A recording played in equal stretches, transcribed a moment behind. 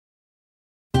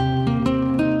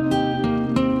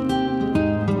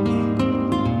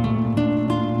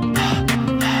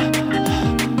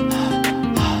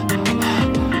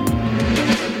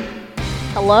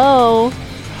Hello.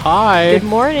 Hi. Good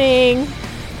morning.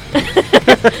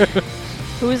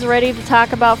 Who's ready to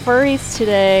talk about furries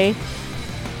today?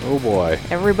 Oh boy.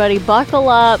 Everybody buckle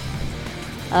up.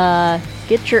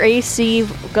 Get your AC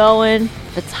going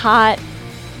if it's hot.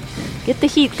 Get the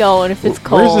heat going if it's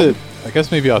cold. Where is it? I guess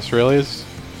maybe Australia's.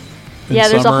 Yeah,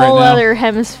 there's a whole other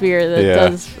hemisphere that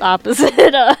does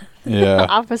opposite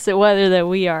opposite weather than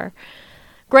we are.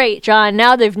 Great, John.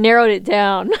 Now they've narrowed it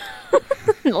down.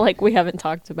 Like we haven't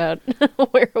talked about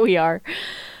where we are.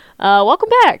 Welcome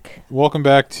back. Welcome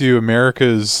back to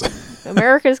America's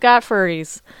Got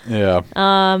Furries. Yeah.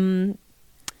 I'm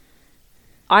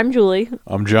Julie.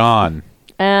 I'm John.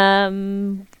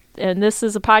 And this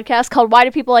is a podcast called Why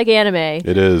Do People Like Anime?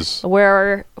 It is.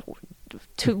 Where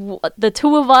the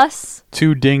two of us,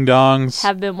 two ding-dongs,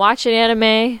 have been watching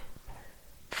anime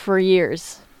for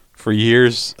years. For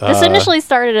years. This initially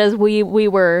started as we've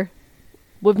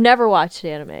never watched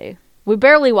anime. We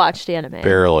barely watched anime.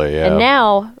 Barely, yeah. And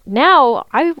now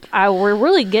we're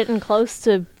really getting close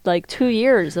to like 2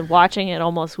 years of watching it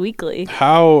almost weekly.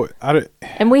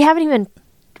 And we haven't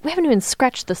even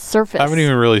scratched the surface. Haven't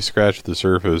even really scratched the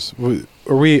surface.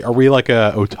 Are we like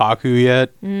a otaku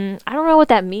yet? I don't know what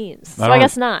that means. So I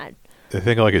guess not. I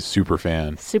think like a super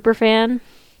fan. Super fan?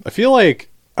 I feel like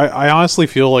I honestly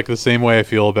feel like the same way I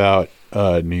feel about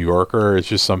New Yorker. It's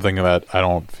just something that I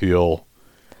don't feel.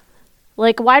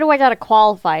 Like, why do I gotta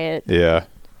qualify it? Yeah.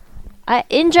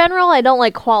 In general, I don't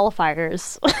like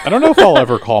qualifiers. I don't know if I'll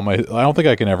ever I don't think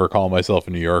I can ever call myself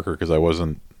a New Yorker because I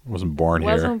wasn't born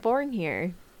here. Wasn't born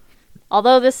here.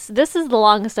 Although this is the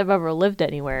longest I've ever lived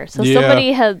anywhere. So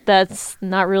somebody that's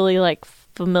not really like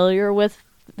familiar with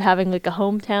having like a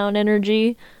hometown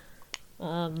energy.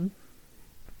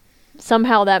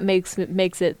 Somehow that makes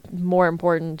it more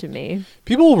important to me.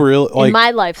 People really like in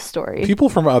my life story. People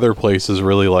from other places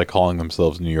really like calling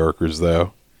themselves New Yorkers,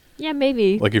 though. Yeah,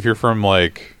 maybe. Like if you're from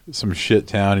like some shit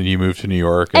town and you move to New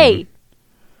York. If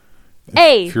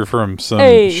you're from some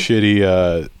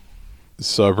shitty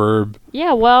suburb.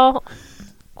 Yeah, well,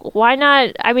 why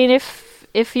not? I mean,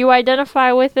 if you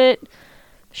identify with it,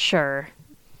 sure.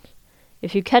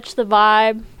 If you catch the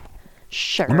vibe.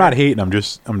 Sure. I'm not hating. I'm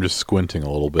just squinting a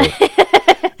little bit.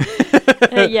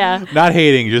 Yeah. Not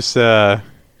hating. Just yeah.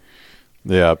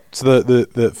 So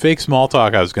the fake small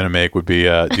talk I was going to make would be: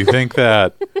 do you think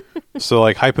that? So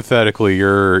like hypothetically,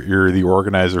 you're the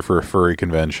organizer for a furry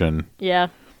convention. Yeah.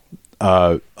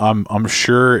 I'm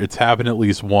sure it's happened at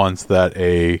least once that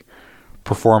a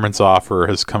performance offer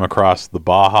has come across the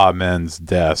Baja Men's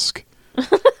desk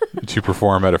to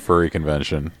perform at a furry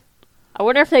convention. I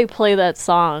wonder if they play that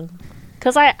song.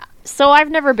 Because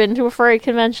I've never been to a furry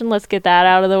convention. Let's get that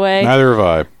out of the way. Neither have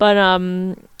I. But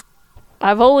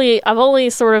I've only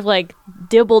sort of like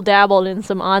dibble dabbled in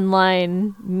some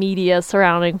online media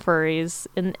surrounding furries,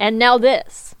 and now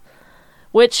this,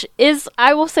 which is,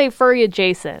 I will say, furry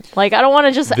adjacent. Like I don't want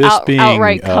to just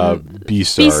outright come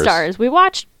Beastars. We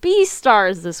watched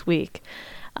Beastars this week.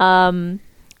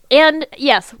 And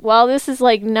yes, while this is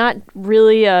like not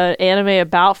really an anime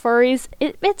about furries,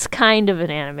 it's kind of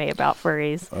an anime about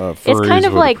furries. Furries it's kind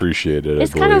of would like appreciate it.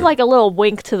 It's kind of like a little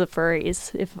wink to the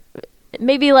furries. If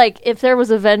maybe like if there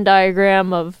was a Venn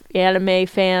diagram of anime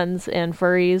fans and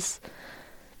furries,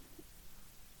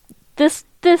 this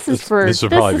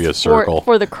would probably be a circle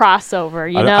for the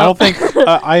crossover. You know, I don't think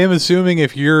I am assuming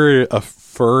if you're a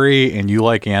furry and you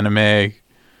like anime.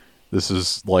 This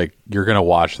is like, you're going to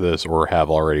watch this or have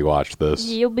already watched this.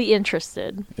 You'll be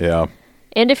interested. Yeah.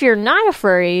 And if you're not a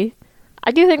furry,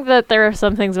 I do think that there are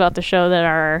some things about the show that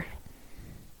are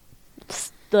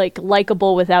like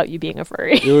likable without you being a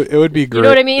furry. It would be great. You know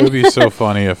what I mean? It would be so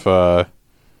funny if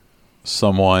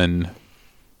someone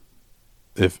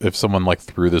like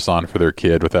threw this on for their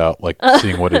kid without like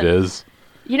seeing what it is.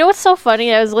 You know what's so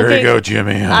funny? I was looking. There you go,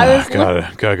 Jimmy.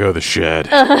 Gotta go to the shed.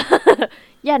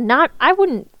 Yeah, I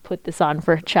wouldn't put this on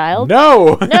for a child.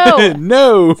 No.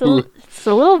 No. It's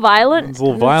a little violent. It's a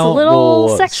little violent.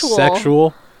 It's a little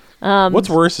sexual. What's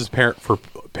worse is for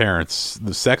parents,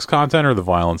 the sex content or the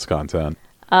violence content?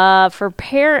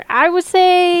 I would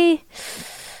say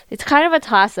it's kind of a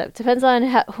toss-up. Depends on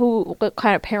what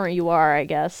kind of parent you are, I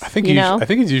guess. I think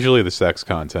it's usually the sex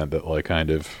content that like kind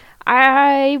of.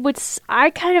 I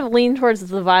kind of lean towards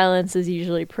the violence is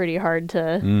usually pretty hard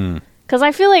to. Because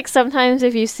I feel like sometimes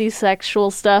if you see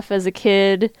sexual stuff as a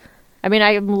kid, I mean,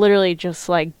 I'm literally just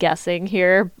like guessing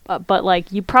here, but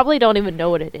like you probably don't even know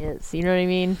what it is. You know what I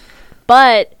mean?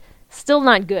 But still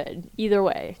not good either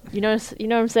way. You know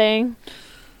what I'm saying?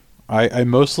 I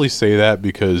mostly say that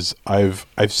because I've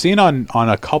seen on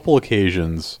a couple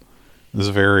occasions This is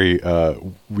a very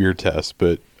weird test,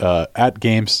 but at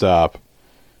GameStop,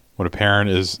 when a parent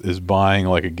is buying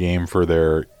like a game for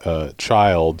their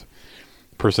child,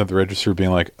 person at the register being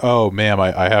like, "Oh, ma'am,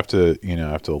 I have to, I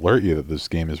have to alert you that this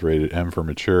game is rated M for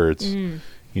mature. It's,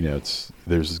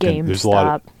 there's a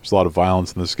lot of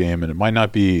violence in this game, and it might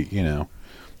not be,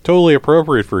 totally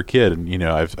appropriate for a kid." And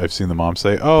I've seen the mom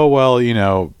say, "Oh, well,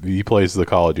 he plays the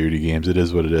Call of Duty games. It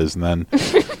is what it is." And then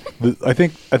I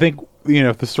think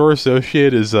if the store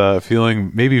associate is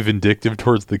feeling maybe vindictive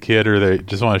towards the kid, or they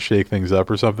just want to shake things up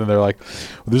or something, they're like,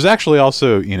 well, "There's actually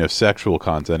also sexual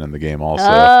content in the game also."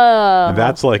 And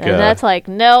that's like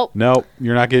nope,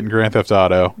 you're not getting Grand Theft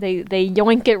Auto. They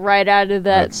yoink it right out of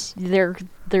their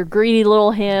greedy little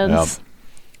hands. Yep.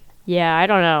 Yeah, I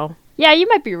don't know. Yeah, you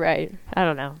might be right. I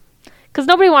don't know, because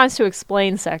nobody wants to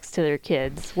explain sex to their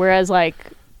kids, whereas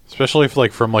especially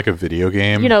if from a video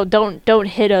game. Don't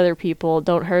hit other people,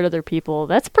 don't hurt other people.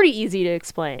 That's pretty easy to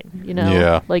explain,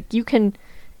 Yeah. You can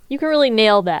really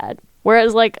nail that.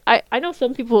 Whereas I know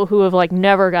some people who have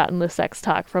never gotten the sex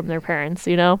talk from their parents,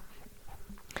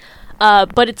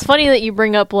 But it's funny that you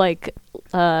bring up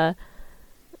the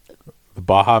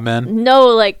Baja Men.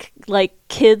 No,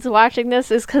 kids watching this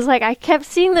is because I kept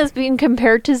seeing this being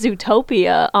compared to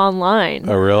Zootopia online.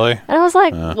 Oh, really? And I was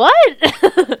like,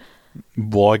 what?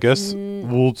 Well, I guess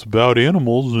it's about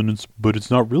animals, but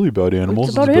it's not really about animals.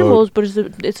 It's about animals, but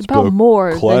it's about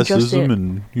more classism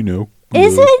than just it. And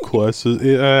Is it? Classes?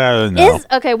 No.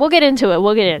 Okay, we'll get into it.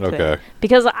 Okay.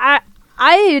 Because I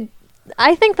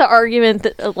think the argument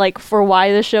that for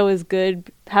why the show is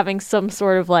good, having some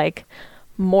sort of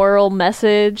moral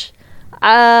message,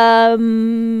 I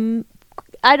don't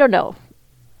know.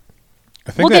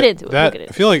 We'll get into it.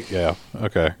 I feel like, yeah,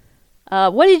 okay.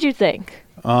 What did you think?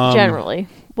 Generally,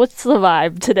 what's the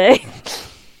vibe today?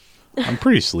 I'm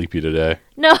pretty sleepy today.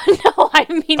 No, I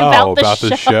mean about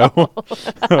the show.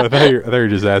 I thought you were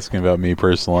just asking about me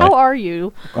personally. How are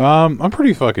you? I'm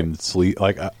pretty fucking sleep.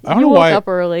 I don't know why. You woke up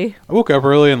early. I woke up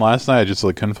early, and last night I just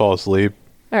couldn't fall asleep.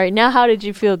 All right, now how did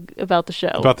you feel about the show?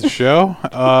 About the show?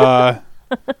 I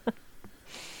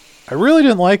really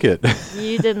didn't like it.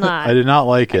 You did not. I did not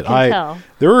like it. I can tell.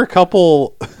 There were a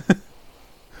couple.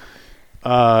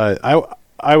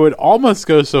 I would almost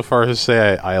go so far as to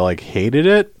say I hated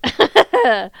it.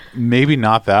 Maybe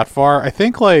not that far. I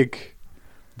think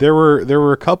there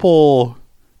were a couple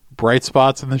bright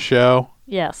spots in the show.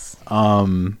 Yes.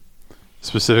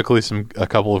 Specifically a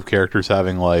couple of characters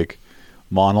having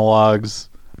monologues.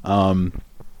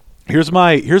 Here's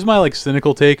my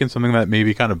cynical take, and something that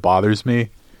maybe kind of bothers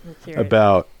me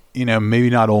about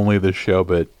maybe not only this show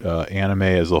but anime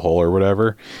as a whole or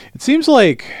whatever. It seems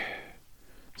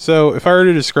so if I were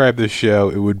to describe this show,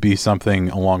 it would be something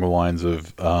along the lines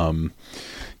of, a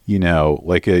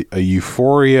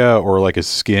Euphoria or a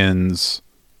Skins,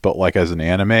 but as an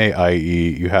anime,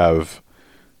 i.e. you have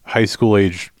high school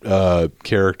age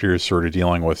characters sort of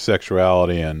dealing with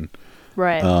sexuality and,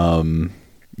 right.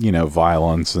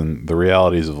 Violence and the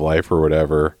realities of life or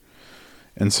whatever.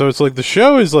 And so it's the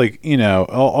show is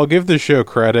I'll give the show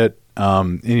credit.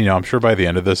 And, I'm sure by the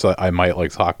end of this, I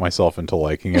might talk myself into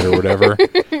liking it or whatever.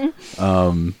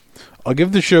 I'll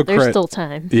give the show credit. There's still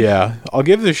time. Yeah. I'll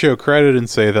give the show credit and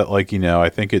say that I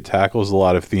think it tackles a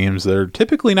lot of themes that are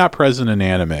typically not present in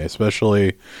anime,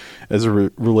 especially as it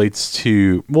relates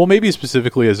to, well, maybe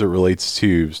specifically as it relates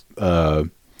to, a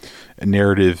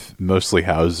narrative mostly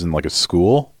housed in a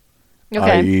school.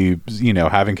 Okay. i.e.,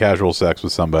 having casual sex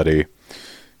with somebody,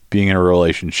 being in a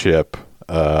relationship,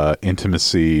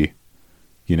 intimacy,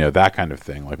 that kind of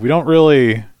thing. We don't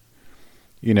really,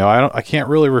 I can't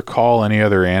really recall any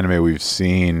other anime we've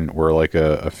seen where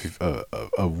a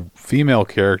female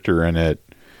character in it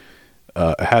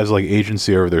has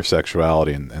agency over their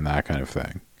sexuality and that kind of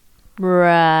thing.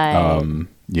 Right.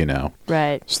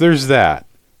 Right. So there's that.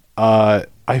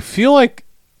 I feel like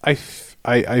I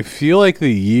feel like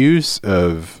the use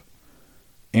of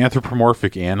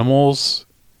anthropomorphic animals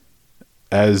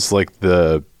as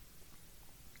the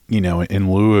in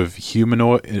lieu of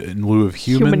humanoids.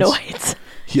 Humanoids.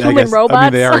 Human robots. I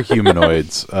mean, they are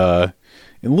humanoids.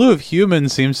 In lieu of human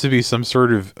seems to be some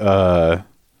sort of I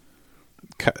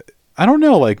don't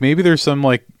know. Maybe there's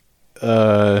some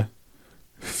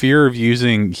fear of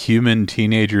using human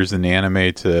teenagers in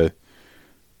anime to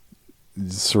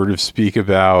sort of speak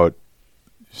about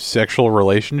sexual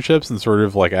relationships and sort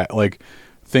of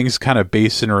things kind of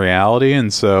based in reality,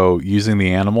 and so using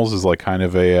the animals is kind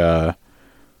of a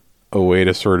way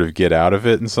to sort of get out of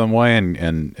it in some way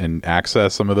and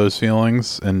access some of those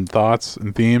feelings and thoughts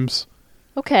and themes.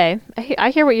 Okay,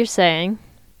 I hear what you're saying.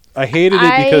 I hated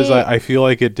it because I feel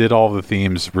like it did all the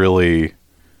themes really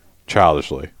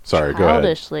childishly. Sorry, go ahead.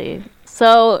 Childishly.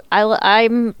 So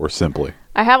I'm Or simply.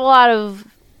 I have a lot of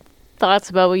thoughts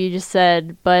about what you just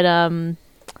said, but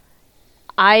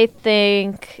I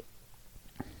think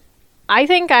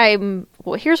I'm.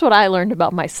 Well, here's what I learned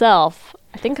about myself.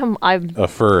 I think I'm A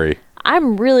furry.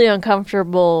 I'm really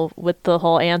uncomfortable with the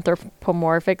whole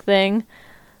anthropomorphic thing.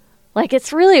 Like,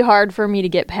 it's really hard for me to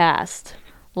get past.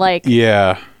 Like,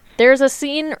 Yeah. there's a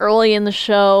scene early in the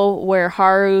show where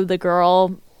Haru, the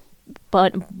girl,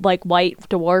 but like white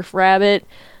dwarf rabbit,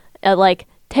 like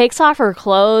takes off her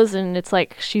clothes, and it's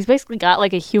like she's basically got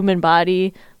like a human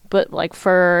body, but like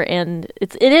fur, and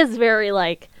it is very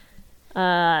like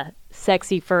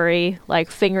sexy furry, like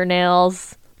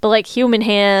fingernails, but like human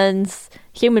hands,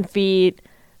 human feet,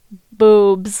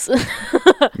 boobs,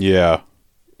 Yeah.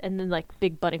 and then like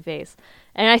big bunny face.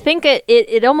 And I think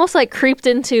it almost like creeped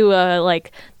into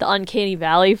like the uncanny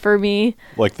valley for me.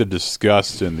 Like the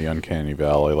disgust in the uncanny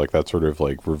valley, like that sort of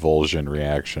like revulsion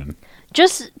reaction.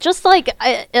 Just like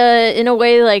in a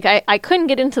way, like I couldn't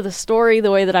get into the story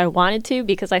the way that I wanted to,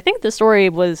 because I think the story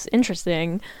was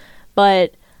interesting,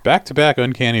 but Back-to-back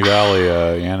uncanny valley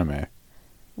anime.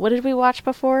 what did we watch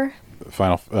before?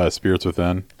 Final Spirits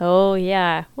Within. Oh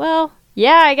yeah, well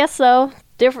yeah, I guess so.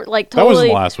 Different, like That totally.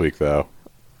 wasn't last week though.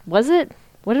 Was it?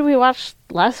 What did we watch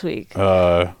last week?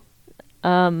 It was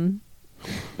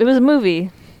a movie.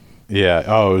 Yeah.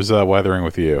 Oh, it was Weathering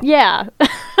with You. Yeah,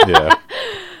 Yeah.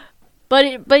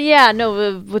 but yeah,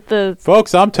 no, with the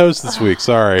Folks, I'm toast this week.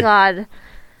 Sorry. God.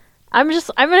 I'm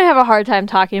gonna have a hard time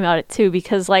talking about it too,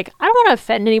 because like I don't want to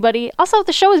offend anybody. Also,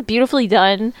 the show is beautifully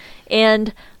done,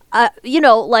 and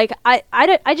like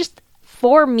I just,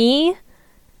 for me,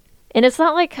 and it's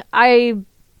not like I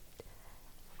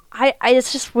it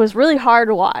just was really hard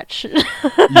to watch.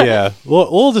 Yeah.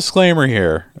 Little disclaimer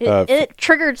here. It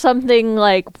triggered something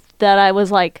like that. I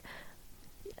was like,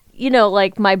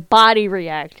 like my body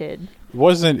reacted.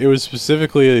 It was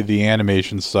specifically the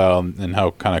animation style and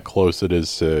how kind of close it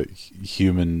is to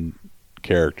human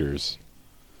characters.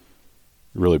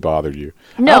 It really bothered you.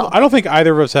 No. I don't think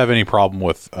either of us have any problem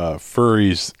with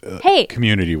furries Hey,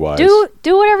 community-wise. Do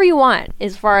whatever you want,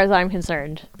 as far as I'm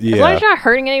concerned. As long Yeah. as you're not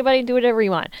hurting anybody, do whatever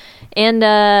you want. And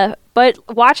but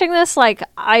watching this, like,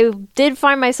 I did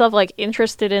find myself like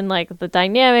interested in like the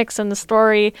dynamics and the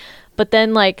story. But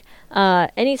then like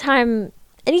anytime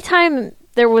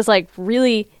there was like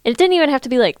really, it didn't even have to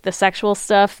be like the sexual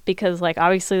stuff, because like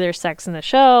obviously there's sex in the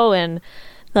show, and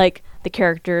like the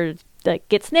character that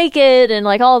gets naked and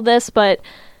like all of this, but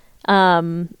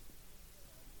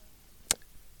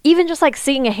even just like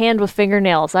seeing a hand with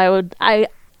fingernails, I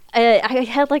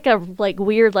had like a like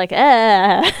weird like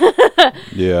Yeah.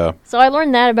 so I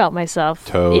learned that about myself.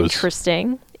 Toes.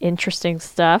 Interesting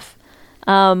stuff.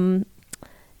 And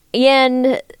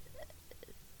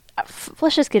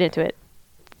let's just get into it.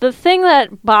 The thing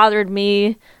that bothered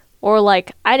me, or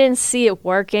like I didn't see it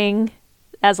working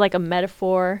as like a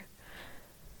metaphor,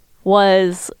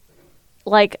 was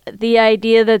like the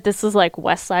idea that this is like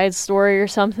West Side Story or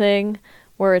something,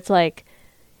 where it's like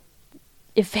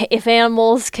if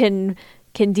animals can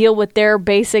deal with their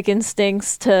basic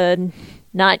instincts to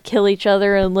not kill each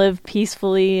other and live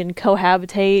peacefully and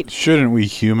cohabitate, Shouldn't we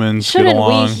humans get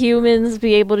along? we humans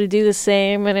be able to do the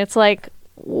same? And it's like,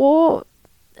 well,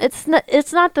 it's not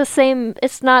the same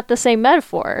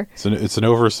metaphor. It's an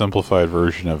oversimplified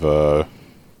version of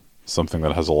something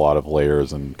that has a lot of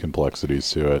layers and complexities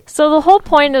to it. So the whole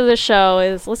point of the show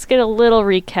is, let's get a little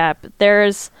recap.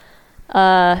 There's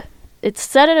it's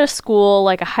set in a school,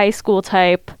 like a high school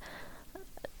type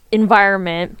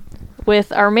environment,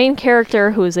 with our main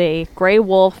character, who's a gray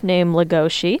wolf named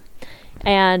Legoshi,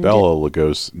 and Bella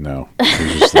Lugosi. No,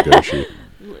 he's just Lugosi.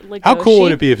 How cool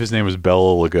would it be if his name was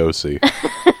Bella Lugosi?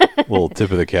 Little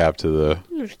tip of the cap to the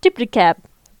tip of the cap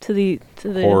to the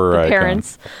horror icon.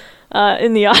 parents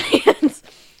in the audience.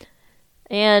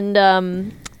 And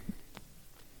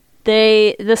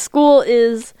the school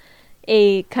is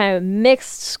a kind of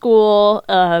mixed school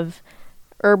of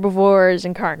herbivores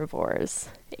and carnivores,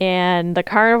 and the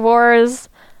carnivores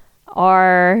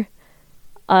are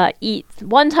eat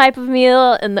one type of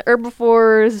meal, and the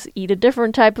herbivores eat a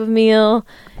different type of meal.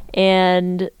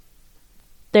 And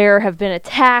there have been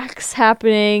attacks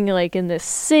happening like in this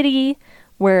city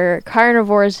where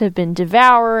carnivores have been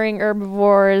devouring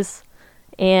herbivores,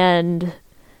 and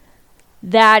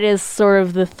that is sort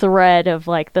of the thread of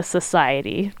like the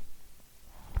society.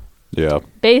 Yeah.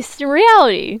 Based in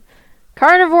reality.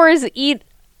 Carnivores eat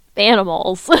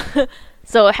animals.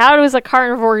 So how does a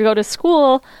carnivore go to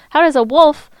school? How does a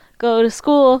wolf go to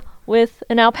school with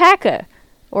an alpaca?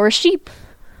 or a sheep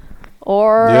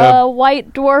or Yeah. a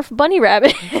white dwarf bunny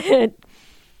rabbit.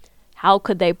 How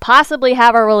could they possibly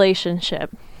have a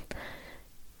relationship?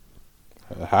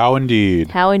 How indeed.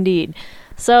 How indeed.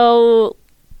 So,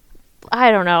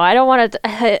 I don't know. I don't want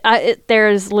to...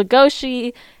 there's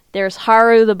Legoshi, there's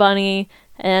Haru the bunny,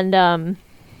 and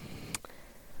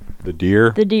The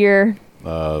deer. the deer.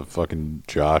 Fucking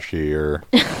Joshi or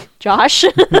Josh?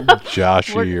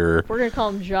 Joshi or We're going to call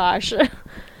him Josh.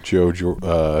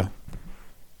 Jojo.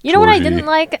 You know what I Georgie. didn't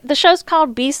like? The show's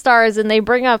called Beastars, and they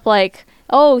bring up, like,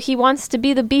 oh, he wants to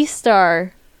be the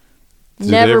Beastar.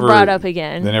 Never brought up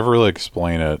again. They never really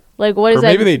explain it. Like, what is Or that?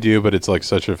 maybe they do, but it's like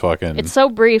such a fucking. It's so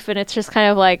brief, and it's just kind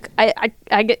of like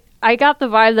I got the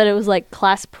vibe that it was like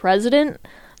class president,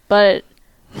 but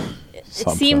it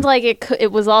something. seemed like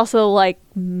it was also like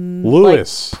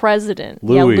Louis. like president.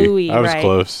 Louis. Yeah, Louis. I was right.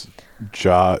 close.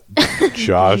 Josh.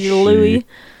 Louis.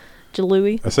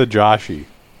 Louis. I said Joshi.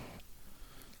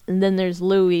 And then there's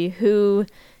Louis, who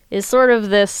is sort of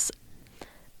this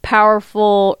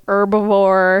powerful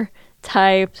herbivore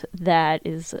type that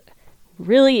is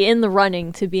really in the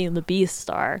running to being the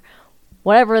Beastar,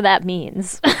 whatever that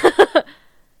means.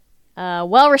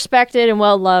 Well respected and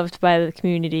well loved by the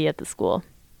community at the school,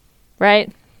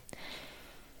 right?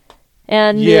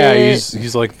 And Yeah,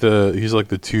 he's like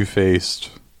the two-faced.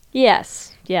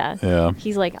 yes, yeah. Yeah.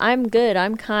 He's like, I'm good,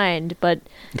 I'm kind, but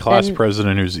Class then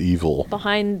president who's evil.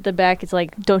 behind the back, it's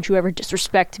like, don't you ever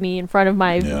disrespect me in front of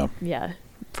my in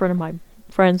front of my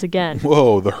friends again.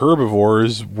 Whoa, the herbivore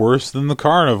is worse than the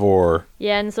carnivore.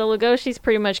 Yeah, and so Legoshi's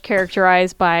pretty much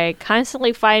characterized by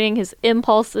constantly fighting his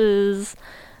impulses,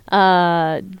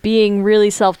 being really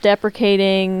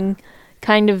self-deprecating,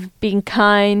 kind of being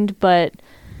kind, but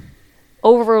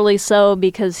overly so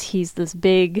because he's this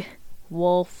big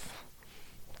wolf,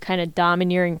 kind of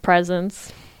domineering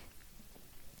presence.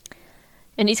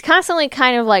 And he's constantly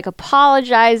kind of like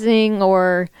apologizing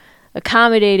or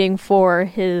accommodating for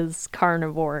his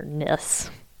carnivore-ness.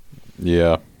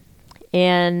 Yeah.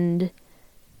 And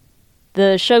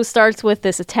the show starts with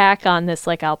this attack on this,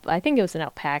 like, I think it was an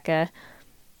alpaca.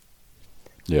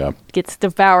 Yeah. Gets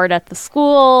devoured at the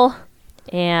school,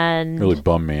 and... Really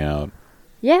bummed me out.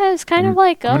 yeah, it's kind of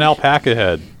like... I'm an alpaca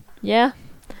head. Yeah.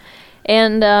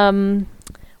 And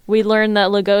we learned that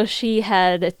Legoshi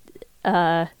had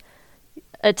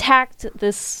attacked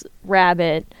this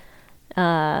rabbit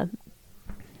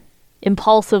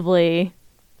impulsively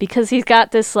because he's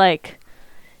got this, like,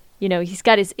 you know, he's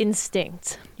got his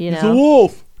instinct, you know. He's a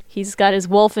wolf. He's got his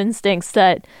wolf instincts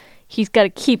that he's got to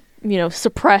keep, you know,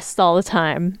 suppressed all the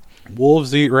time.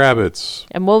 Wolves eat rabbits.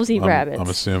 And wolves eat rabbits. I'm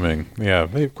assuming. Yeah,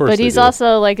 of course But they he's do.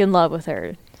 also, like, in love with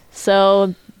her.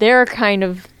 So their kind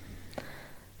of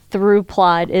through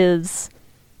plot is,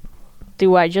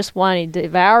 do I just want to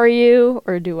devour you,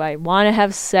 or do I want to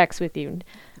have sex with you?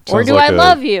 Or Sounds do like I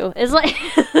love you? It's like,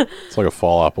 It's like a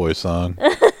Fall Out Boy song.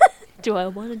 do I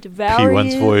want to devour Pete you?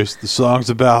 Wentz voice. The song's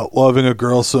about loving a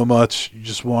girl so much you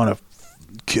just want to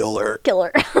kill her.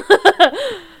 Killer.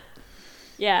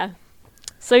 Yeah.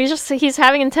 So he's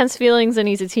having intense feelings and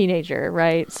he's a teenager,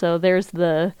 right? So there's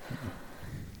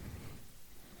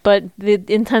but the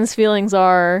intense feelings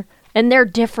are, and they're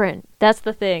different. That's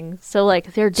the thing. So,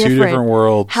 like, they're different. Two different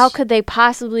worlds. How could they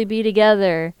possibly be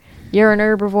together? You're an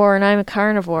herbivore and I'm a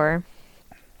carnivore.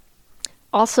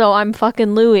 Also, I'm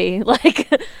fucking Louis. Like,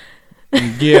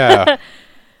 Yeah.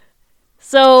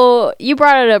 so you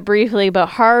brought it up briefly, but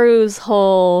Haru's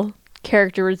whole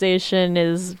characterization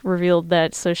is revealed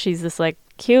that, so she's this, like,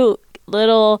 cute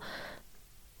little,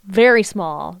 very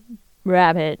small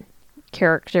rabbit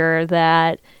character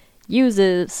that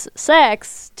uses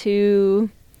sex to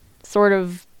sort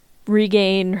of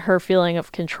regain her feeling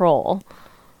of control.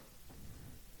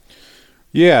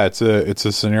 Yeah, it's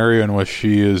a scenario in which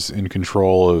she is in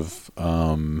control of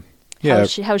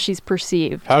How she's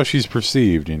perceived. how she's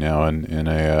perceived, you know, in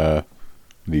a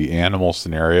the animal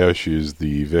scenario, she's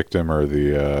the victim or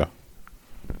the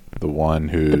one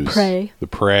who's prey. The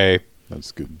prey.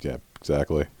 That's good. Yeah,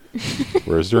 exactly.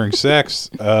 Whereas during sex,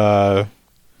 that's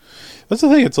the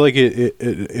thing. It's like it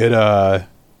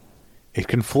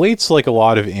conflates like a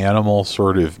lot of animal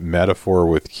sort of metaphor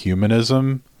with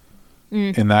humanism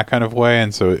in that kind of way,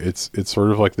 and so it's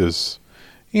sort of like this,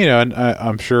 you know. And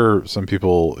I'm sure some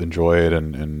people enjoy it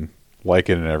and like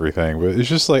it and everything, but it's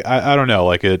just like I don't know,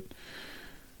 like it.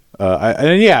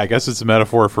 I guess it's a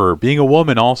metaphor for being a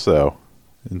woman also,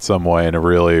 in some way, in a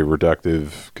really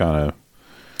reductive kind of.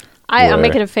 I'm way.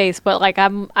 making a face, but like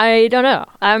I don't know.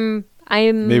 I'm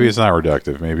Maybe it's not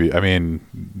reductive. Maybe, I mean,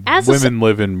 As a women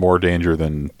live in more danger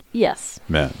than yes.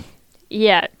 men.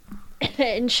 Yeah.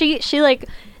 And she like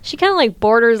she kind of like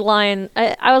borders line.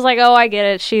 I was like, oh, I get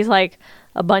it. She's like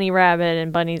a bunny rabbit,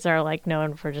 and bunnies are like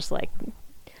known for just like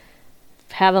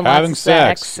having lots of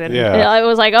sex. And I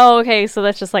was like, oh, okay, so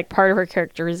that's just like part of her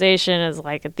characterization as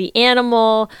like the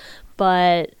animal,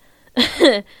 but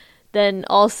then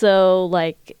also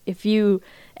like if you,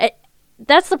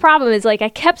 that's the problem is like I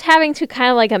kept having to kind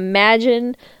of like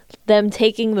imagine them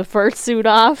taking the fursuit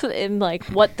off and like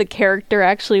what the character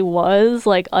actually was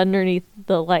like underneath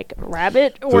the like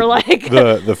rabbit or like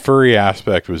the furry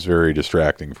aspect was very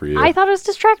distracting for you. I thought it was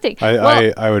distracting.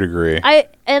 I would agree. I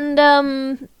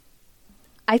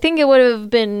think it would have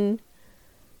been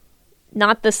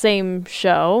not the same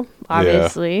show,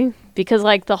 obviously, because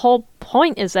like the whole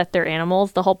point is that they're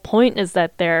animals. The whole point is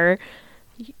that they're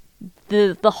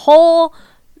the whole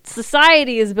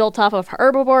society is built off of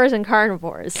herbivores and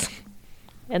carnivores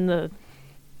and the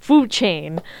food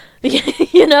chain,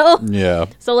 you know? Yeah.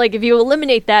 So like if you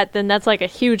eliminate that, then that's like a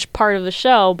huge part of the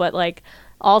show, but like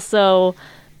also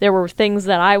there were things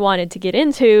that I wanted to get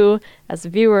into as a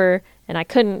viewer and I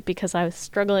couldn't because I was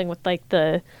struggling with like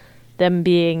them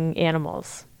being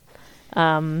animals.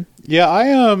 Yeah,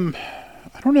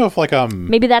 I don't know if like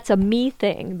maybe that's a me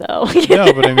thing though.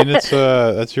 No, but I mean it's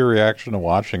that's your reaction to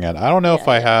watching it. I don't know if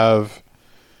I have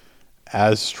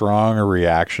as strong a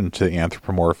reaction to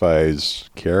anthropomorphized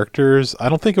characters. I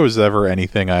don't think it was ever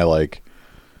anything I like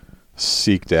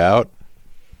sook out.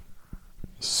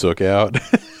 Sank I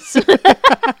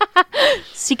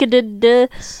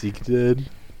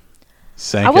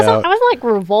out. was like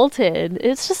revolted.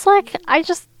 It's just like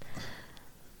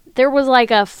there was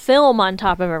like a film on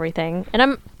top of everything,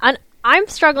 and I'm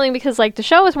struggling because like the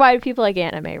show is why people like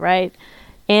anime, right?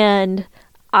 And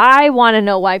I want to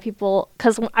know why people,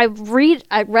 because I read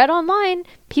online,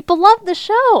 people love the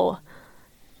show.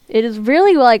 It is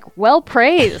really like well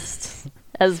praised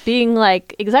as being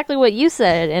like exactly what you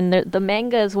said, and the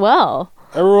manga as well.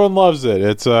 Everyone loves it.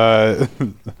 It's I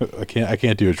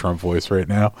can't do a Trump voice right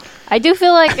now. I do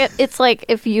feel like it's like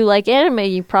if you like anime,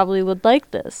 you probably would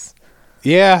like this.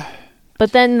 Yeah.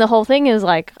 But then the whole thing is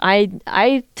like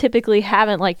I typically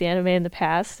haven't liked anime in the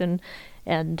past and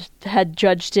had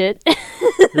judged it.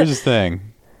 Here's the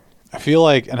thing. I feel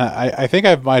like, and I think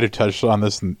I might have touched on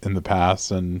this in the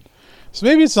past, and so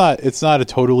maybe it's not a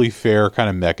totally fair kind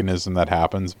of mechanism that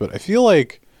happens, but I feel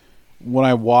like when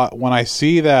I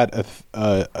see that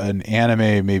an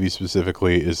anime maybe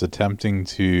specifically is attempting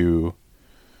to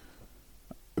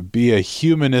be a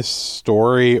humanist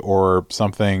story or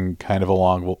something kind of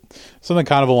along the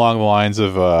lines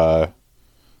of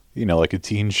like a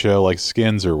teen show like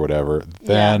Skins or whatever,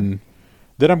 then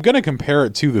I'm going to compare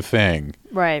it to The Thing.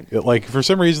 Right. Like for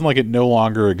some reason like it no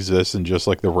longer exists in just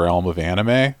like the realm of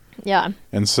anime. Yeah.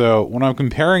 And so when I'm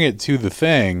comparing it to The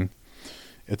Thing,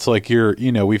 it's like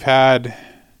we've had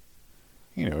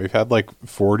like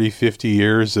 40, 50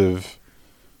 years of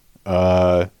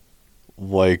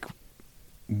like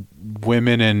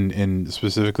women in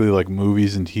specifically like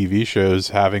movies and TV shows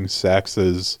having sex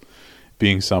as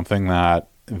being something that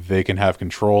they can have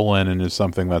control in and is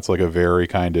something that's like a very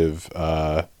kind of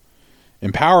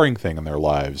empowering thing in their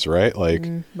lives, right? Like,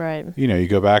 right. You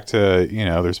go back to,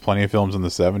 there's plenty of films in the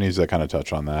 70s that kind of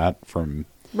touch on that from,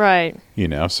 right.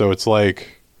 So it's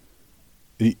like,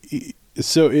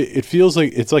 so it feels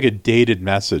like it's like a dated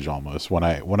message almost when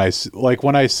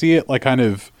I see it like kind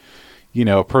of,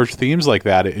 approach themes like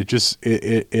that.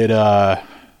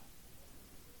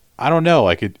 I don't know.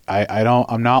 Like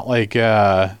I'm not like,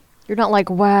 you're not like,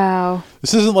 wow,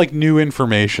 this isn't like new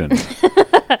information.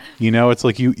 It's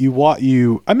like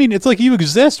it's like you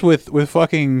exist with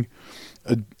fucking,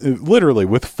 literally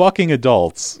with fucking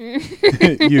adults.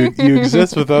 you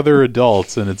exist with other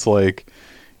adults, and it's like,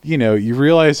 you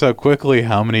realize how quickly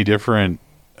how many different,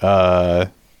 I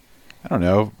don't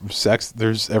know, sex.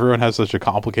 Everyone has such a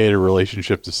complicated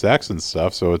relationship to sex and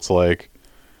stuff. So it's like,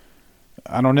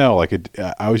 I don't know. Like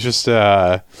I was just,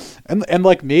 and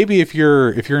like maybe if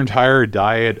your entire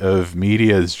diet of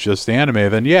media is just anime,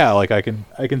 then yeah, like I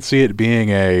can see it being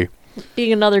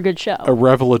another good show, a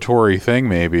revelatory thing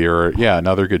maybe, or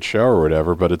another good show or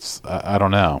whatever. But it's, I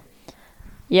don't know.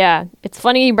 Yeah, it's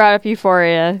funny you brought up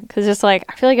Euphoria because it's like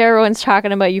I feel like everyone's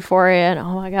talking about Euphoria and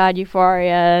oh my god,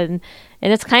 Euphoria, and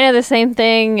it's kind of the same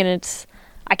thing, and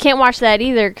I can't watch that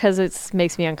either because it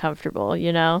makes me uncomfortable, I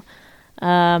don't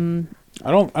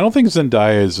think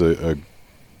Zendaya is a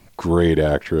great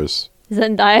actress.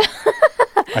 Zendaya.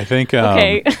 I think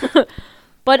okay,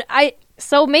 but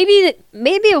so maybe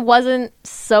it wasn't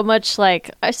so much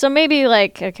like maybe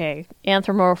like okay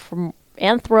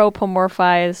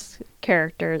anthropomorphized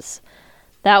characters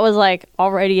that was like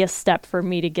already a step for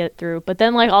me to get through. But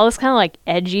then like all this kind of like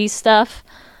edgy stuff,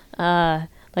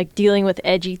 like dealing with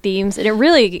edgy themes, and it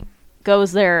really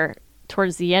goes there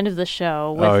towards the end of the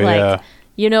show with like,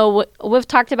 you know, we've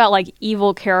talked about like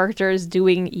evil characters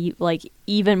doing like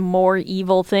even more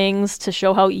evil things to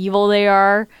show how evil they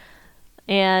are.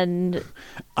 And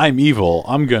I'm evil.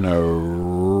 I'm gonna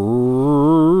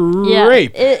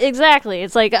rape. Exactly.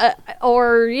 It's like,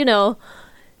 or you know,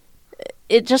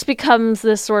 it just becomes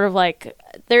this sort of like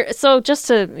there. So just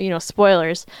to, you know,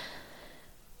 spoilers.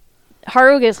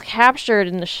 Haru gets captured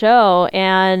in the show,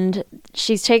 and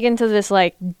she's taken to this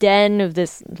like den of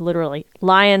this literally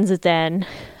lion's den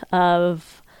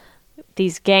of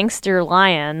these gangster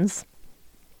lions,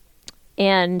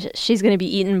 and she's going to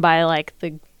be eaten by like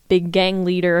the big gang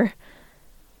leader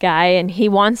guy, and he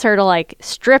wants her to like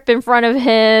strip in front of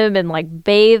him and like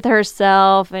bathe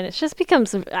herself, and it just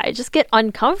becomes, I just get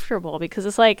uncomfortable because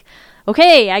it's like,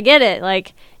 okay, I get it,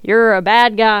 like you're a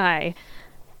bad guy.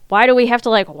 Why do we have to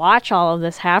like watch all of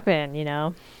this happen, you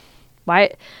know?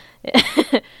 Why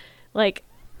like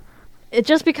it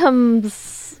just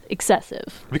becomes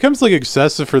excessive. It becomes like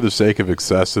excessive for the sake of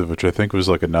excessive, which I think was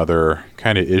like another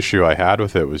kind of issue I had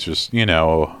with it, was just, you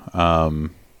know,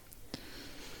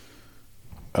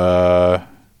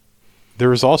 there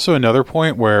was also another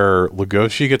point where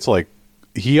Legoshi gets like,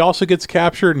 he also gets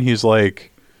captured, and he's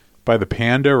like by the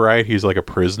panda, right? He's like a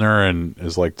prisoner and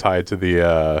is like tied to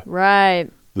the right,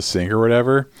 the sink or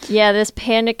whatever. Yeah, this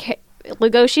panda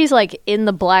Legoshi's like in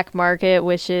the black market,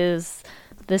 which is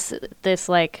this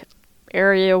like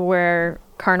area where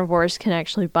carnivores can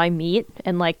actually buy meat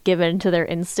and like give in to their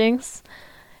instincts.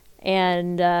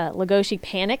 And Legoshi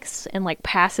panics and like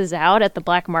passes out at the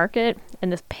black market,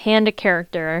 and this panda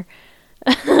character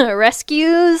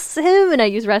rescues him, and I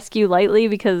use rescue lightly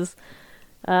because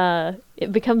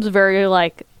it becomes very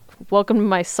like, welcome to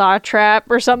my saw trap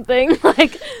or something.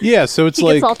 Like, yeah, so it's he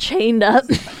like gets all chained up.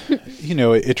 You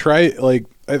know, it try like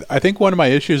I think one of my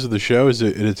issues of the show is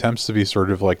it attempts to be sort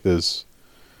of like this,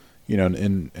 you know,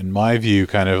 in my view,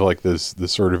 kind of like this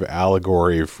sort of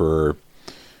allegory for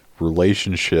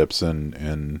relationships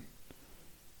and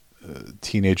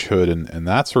teenagehood and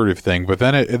that sort of thing. But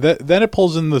then it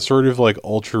pulls in the sort of like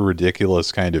ultra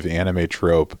ridiculous kind of anime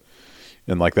trope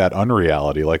and like that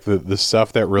unreality, like the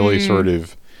stuff that really sort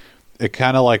of, it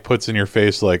kind of like puts in your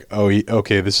face like, oh,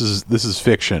 okay, this is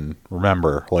fiction.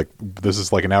 Remember, like this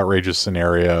is like an outrageous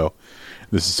scenario.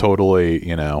 This is totally,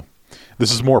 you know,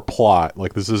 this is more plot.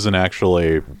 Like this isn't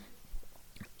actually,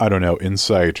 I don't know,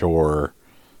 insight or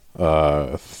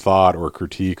thought or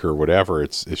critique or whatever.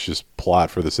 It's just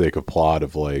plot for the sake of plot,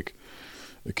 of like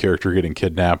a character getting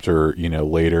kidnapped, or, you know,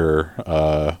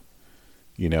 later,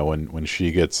 you know, when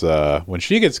she gets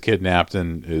kidnapped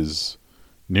and is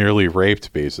nearly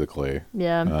raped, basically.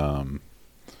 Yeah.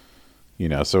 You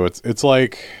know, so it's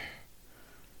like,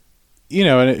 you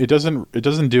know, and it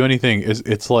doesn't do anything.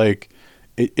 It's like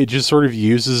it just sort of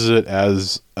uses it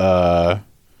as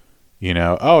you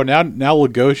know, oh, now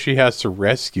Legoshi has to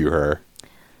rescue her.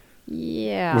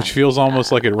 Yeah. Which feels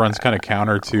almost like it runs kind of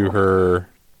counter to her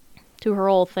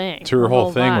whole thing. To her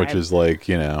whole thing, vibe. which is like,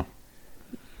 you know,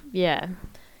 yeah,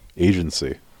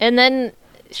 agency. And then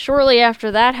shortly after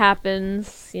that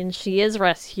happens, and she is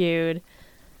rescued,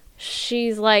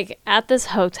 she's like at this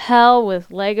hotel with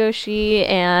Legoshi,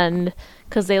 and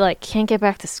because they like can't get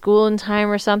back to school in time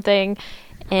or something,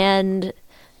 and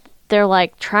they're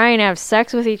like trying to have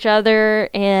sex with each other,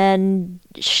 and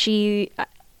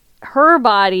her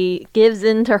body gives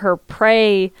into her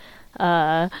prey,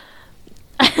 and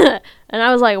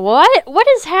I was like, what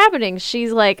is happening?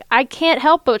 She's like, I can't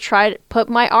help but try to put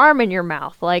my arm in your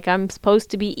mouth, like I'm supposed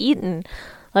to be eaten.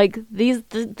 Like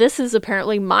this is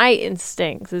apparently my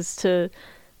instincts, is to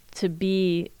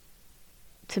be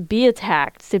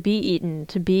attacked, to be eaten,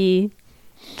 to be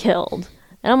killed.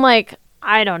 And I'm like,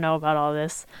 I don't know about all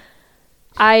this.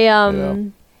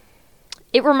 It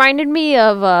reminded me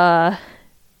of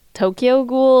Tokyo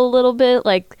Ghoul a little bit.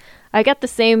 Like I got the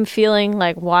same feeling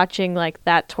like watching like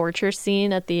that torture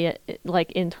scene at the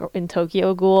like in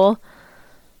Tokyo Ghoul.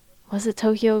 Was it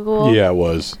Tokyo Ghoul? Yeah, it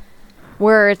was.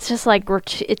 Where it's just like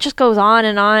it just goes on,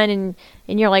 and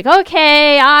you're like,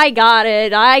 okay, I got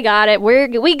it,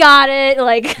 we got it.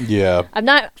 Like, yeah, I'm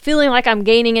not feeling like I'm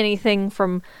gaining anything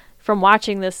from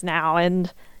watching this now,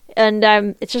 and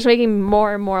it's just making me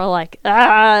more and more like,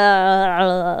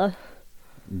 yeah,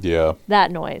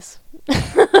 that noise.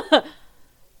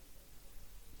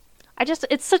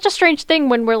 It's such a strange thing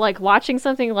when we're like watching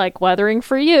something like Weathering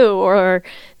for You, or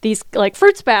these like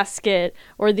Fruits Basket,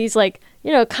 or these like,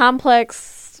 you know,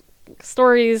 complex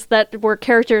stories where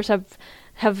characters have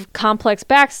have complex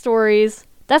backstories.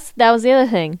 That was the other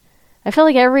thing. I felt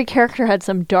like every character had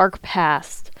some dark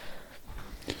past.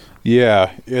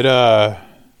 Yeah, it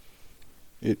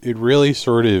really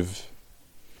sort of.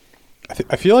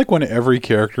 I feel like when every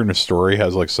character in a story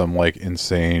has like some like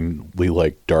insanely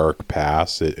like dark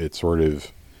past, it sort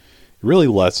of really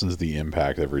lessens the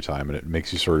impact every time, and it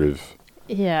makes you sort of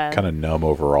kind of numb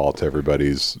overall to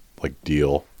everybody's like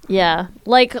deal. Yeah,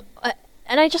 like,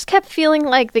 and I just kept feeling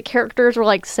like the characters were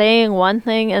like saying one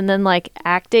thing and then like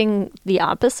acting the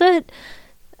opposite.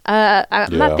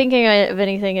 I'm not thinking of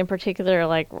anything in particular,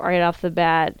 like right off the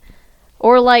bat,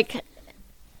 or like,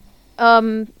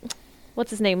 what's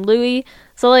his name, Louis.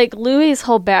 So like Louis's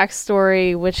whole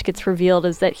backstory, which gets revealed,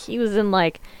 is that he was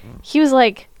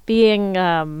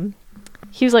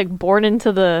born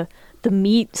into the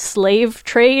meat slave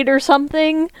trade or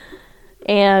something,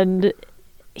 and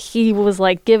he was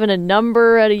like given a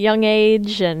number at a young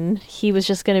age, and he was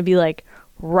just going to be like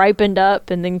ripened up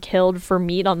and then killed for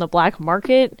meat on the black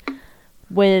market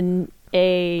when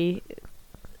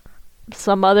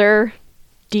some other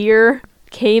deer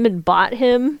came and bought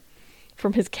him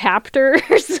from his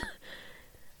captors.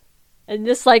 And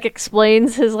this like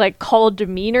explains his like cold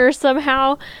demeanor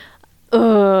somehow.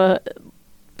 But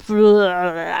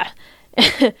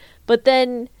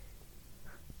then,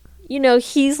 you know,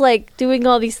 he's like doing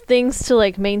all these things to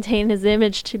like maintain his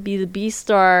image to be the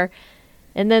B-star.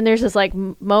 And then there's this like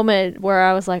moment where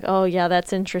I was like, oh yeah,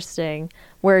 that's interesting.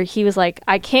 Where he was like,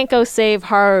 I can't go save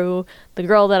Haru, the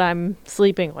girl that I'm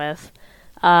sleeping with,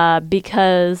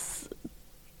 because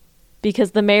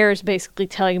the mayor is basically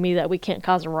telling me that we can't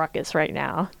cause a ruckus right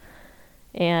now.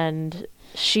 And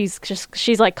she's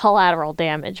like collateral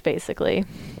damage basically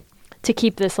to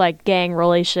keep this like gang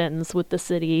relations with the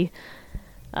city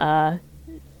at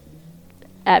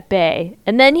bay.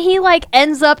 And then he like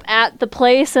ends up at the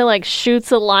place and like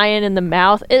shoots a lion in the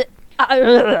mouth.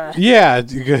 Yeah,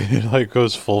 it like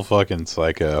goes full fucking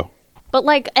psycho. But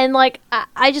like, and like,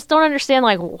 I just don't understand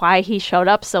like why he showed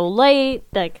up so late,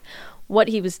 like what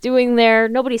he was doing there.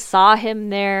 Nobody saw him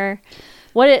there.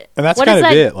 And that's kind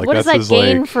of it. Like, what does that his,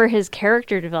 gain like, for his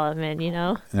character development, you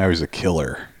know? Now he's a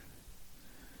killer.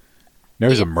 Now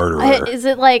he's a murderer. Is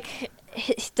it like,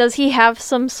 does he have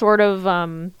some sort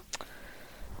of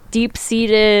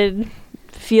deep-seated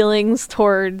feelings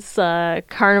towards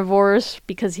carnivores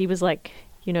because he was like,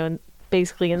 you know,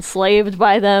 basically enslaved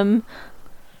by them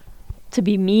to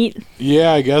be meat?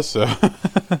 Yeah, I guess so.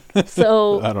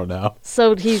 So I don't know.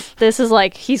 So he's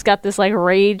got this like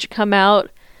rage come out.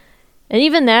 And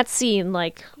even that scene,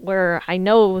 like, where I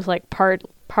know it was like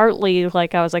partly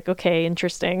like I was like, okay,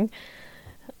 interesting,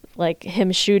 like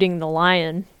him shooting the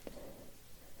lion,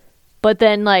 but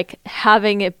then like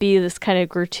having it be this kind of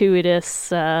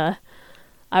gratuitous I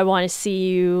want to see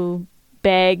you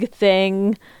beg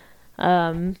thing.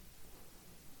 I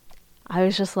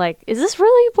was just like, is this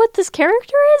really what this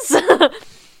character is?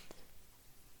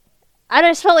 I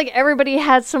just felt like everybody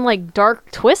had some like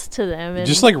dark twist to them, and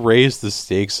just like raise the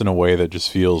stakes in a way that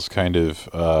just feels kind of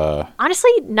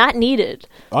honestly not needed.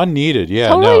 Unneeded. Yeah,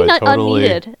 totally no, totally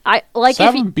unneeded. I like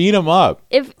if you beat him up.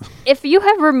 If you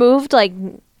have removed like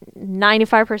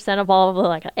 95% of all of the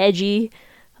like edgy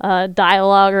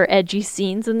dialogue or edgy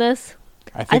scenes in this,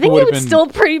 I think it would still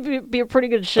be a pretty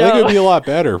good show. I think it would be a lot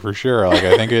better for sure. Like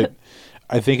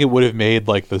I think it would have made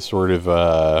like the sort of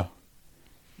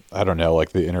I don't know,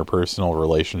 like the interpersonal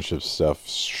relationship stuff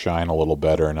shine a little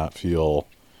better and not feel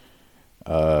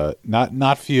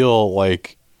not feel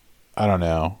like, I don't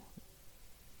know,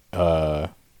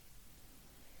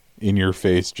 in your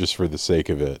face just for the sake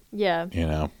of it. Yeah. You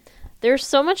know? There's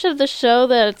so much of the show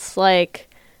that it's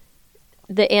like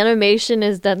the animation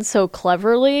is done so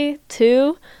cleverly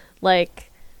too, like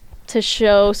to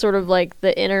show sort of like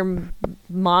the inner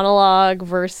monologue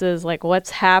versus like what's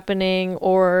happening,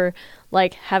 or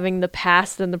like having the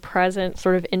past and the present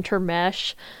sort of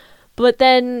intermesh. But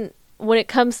then when it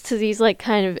comes to these like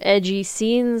kind of edgy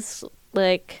scenes,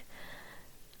 like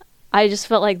I just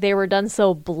felt like they were done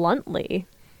so bluntly.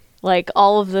 Like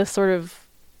all of the sort of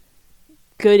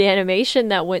good animation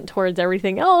that went towards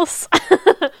everything else.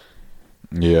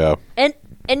 Yeah. And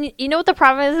you know what the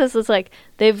problem is? It's like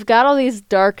they've got all these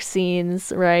dark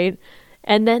scenes, right?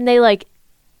 And then they like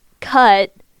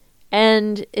cut,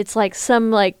 and it's like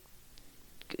some like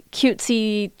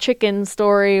cutesy chicken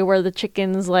story where the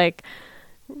chicken's like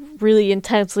really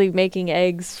intensely making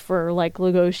eggs for like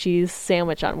Lugoshi's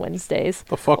sandwich on Wednesdays.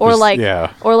 The fuck or was, like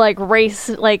yeah. Or like race,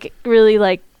 like really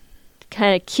like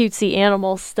kind of cutesy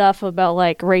animal stuff about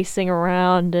like racing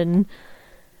around. And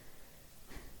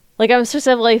like I'm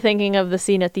specifically thinking of the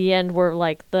scene at the end where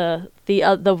like the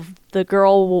the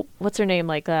girl, what's her name?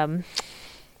 Like I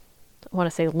want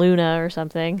to say Luna or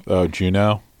something. Oh,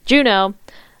 Juno. Juno,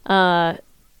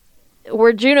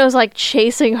 where Juno's like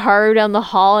chasing Haru down the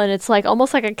hall, and it's like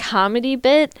almost like a comedy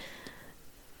bit,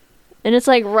 and it's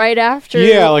like right after.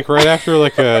 Yeah, like right after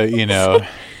like a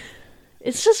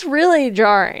It's just really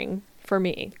jarring for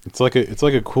me. It's like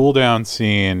a cool down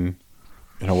scene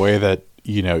in a way that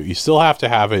you still have to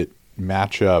have it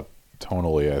match up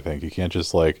tonally. I think you can't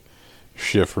just like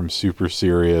shift from super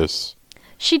serious.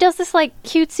 She does this like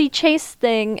cutesy chase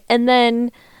thing, and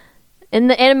then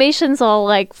the animation's all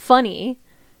like funny,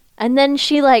 and then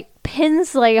she like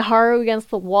pins like Haru against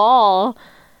the wall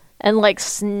and like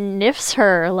sniffs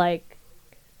her like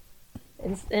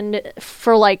and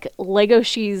for like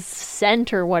Legoshi's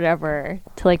scent or whatever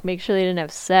to like make sure they didn't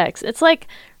have sex. It's like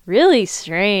really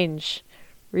strange.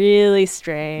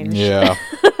 Yeah.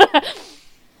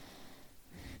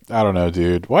 I don't know,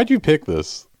 dude. Why'd you pick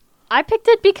this? I picked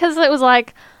it because it was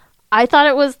like, I thought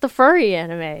it was the furry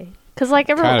anime. Because like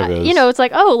everyone, Kind of is. it's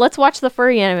like, oh, let's watch the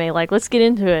furry anime. Like, let's get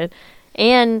into it.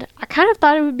 And I kind of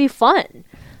thought it would be fun.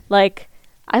 Like,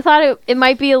 I thought it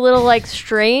might be a little like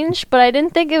strange, but I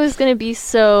didn't think it was going to be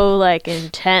so like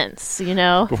intense,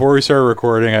 Before we started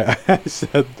recording, I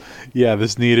said, yeah,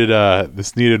 this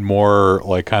needed more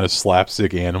like kind of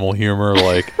slapstick animal humor,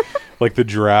 like like the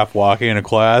giraffe walking into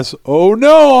class. Oh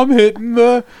no, I'm hitting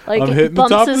the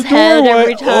top of the head doorway.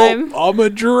 every time. Oh, I'm a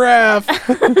giraffe.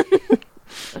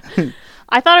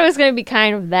 I thought it was going to be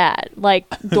kind of that, like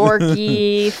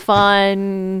dorky,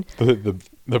 fun.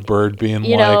 The bird being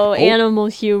animal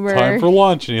humor. Time for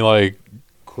lunch, and he like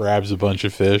grabs a bunch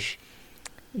of fish.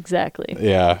 Exactly.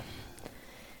 Yeah.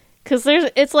 Because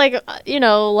it's like,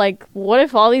 like, what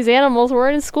if all these animals were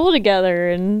in school together?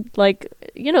 And, like,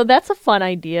 that's a fun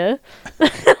idea.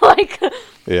 Like,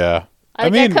 yeah.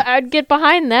 I'd get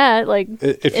behind that. Like,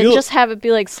 it and just have it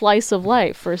be, like, slice of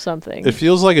life or something. It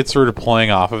feels like it's sort of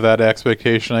playing off of that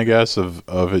expectation, I guess, of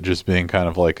it just being kind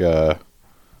of like a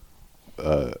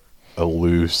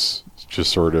loose,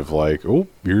 just sort of like, oh,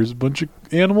 here's a bunch of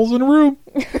animals in a room.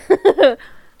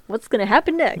 What's going to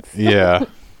happen next? Yeah.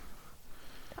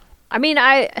 I mean,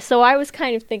 I was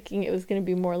kind of thinking it was going to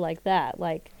be more like that,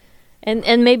 like, and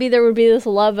maybe there would be this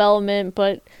love element,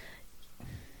 but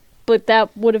that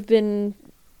would have been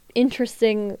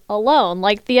interesting alone.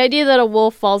 Like the idea that a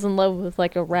wolf falls in love with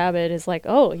like a rabbit is like,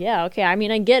 oh yeah, okay. I mean,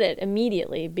 I get it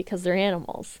immediately because they're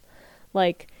animals.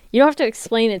 Like you don't have to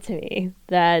explain it to me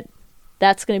that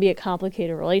that's going to be a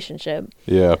complicated relationship.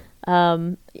 Yeah.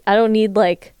 I don't need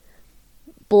like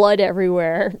blood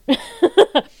everywhere.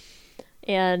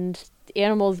 And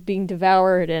animals being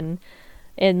devoured and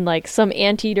like some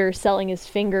anteater selling his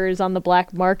fingers on the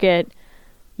black market,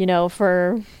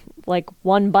 for like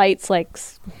one bite's like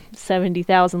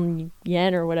 70,000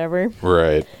 yen or whatever.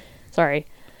 Right. Sorry.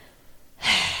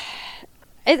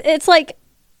 It's like,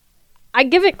 I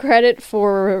give it credit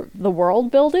for the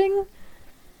world building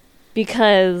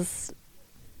because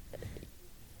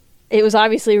it was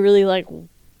obviously really like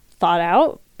thought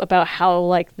out about how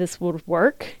like this would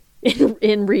work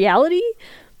in reality,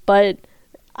 but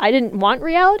I didn't want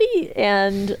reality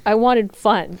and I wanted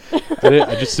fun.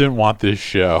 I just didn't want this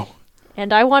show.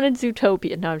 And I wanted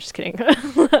Zootopia. No, I'm just kidding.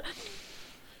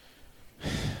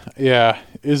 Yeah.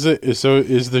 Is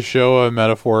the show a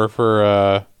metaphor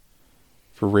for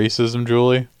racism,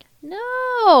 Julie?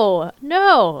 No.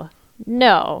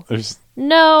 There's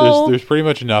pretty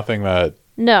much nothing that.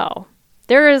 No.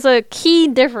 There is a key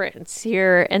difference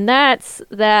here, and that's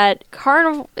that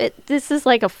carnival. This is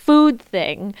like a food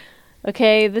thing,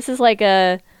 okay? This is like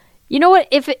a, you know what?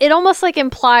 If it almost like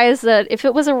implies that if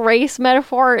it was a race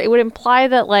metaphor, it would imply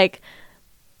that like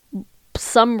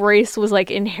some race was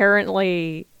like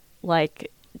inherently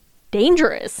like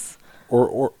dangerous,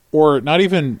 or not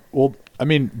even. Well, I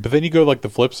mean, but then you go like the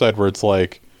flip side where it's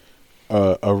like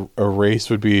a race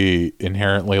would be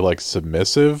inherently like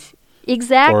submissive.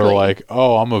 Exactly. Or like,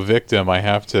 oh, I'm a victim. I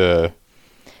have to.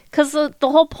 Because the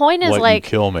whole point is let like you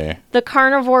kill me. The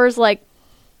carnivores like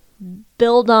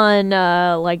build on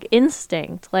like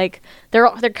instinct. Like they're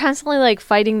constantly like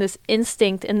fighting this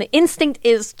instinct, and the instinct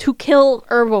is to kill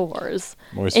herbivores.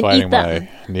 I'm always fighting my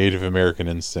Native American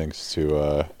instincts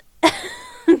to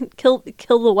kill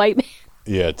the white man.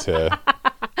 Yeah, to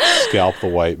scalp the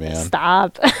white man.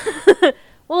 Stop.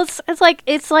 Well, it's like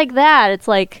that. It's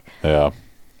like yeah.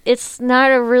 It's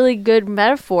not a really good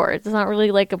metaphor. It's not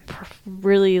really like a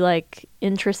really like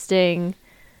interesting.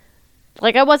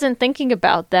 Like I wasn't thinking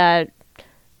about that.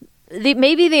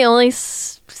 Maybe the only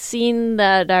scene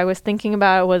that I was thinking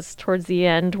about was towards the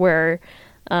end where,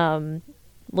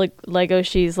 like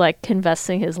Legoshi's like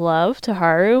confessing his love to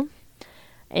Haru,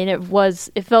 and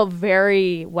it felt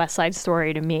very West Side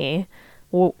Story to me.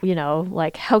 Well, you know,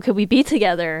 like, how could we be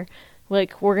together?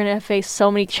 Like, we're gonna face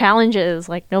so many challenges.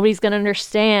 Like, nobody's gonna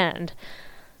understand.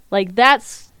 Like,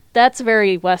 that's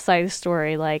very West Side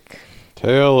Story. Like,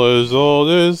 tale as old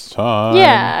as time.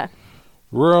 yeah,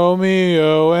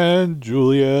 Romeo and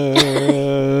Juliet.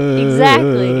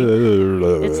 exactly.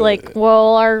 It's like,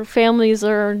 well, our families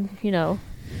are, you know,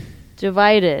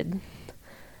 divided.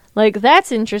 Like,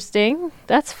 that's interesting.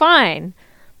 That's fine.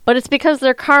 But it's because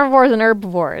they're carnivores and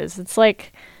herbivores. It's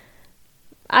like,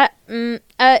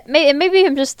 maybe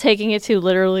I'm just taking it too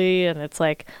literally, and it's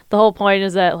like the whole point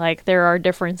is that like there are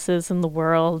differences in the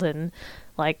world, and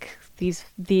like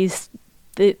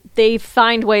they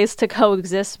find ways to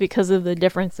coexist because of the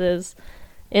differences.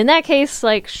 In that case,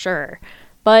 like, sure,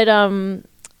 but to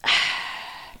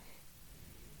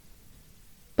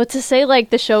say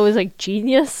like the show is like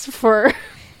genius for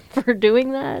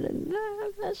doing that, and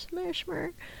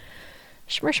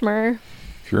shmur.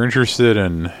 If you're interested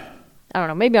in, I don't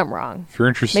know. Maybe I'm wrong. if you're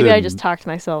interested, Maybe I just talked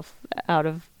myself out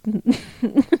of.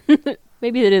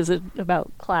 Maybe it is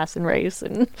about class and race,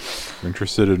 and if you're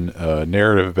interested in a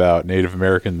narrative about Native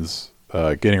Americans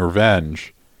getting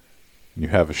revenge, and you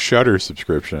have a Shudder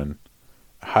subscription,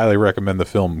 I highly recommend the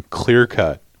film Clear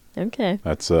Cut. okay.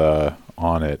 That's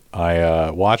on it. I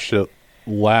watched it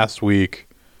last week.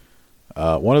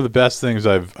 One of the best things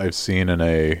I've seen in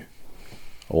a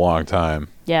long time.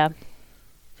 Yeah.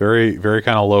 Very, very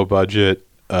kind of low budget.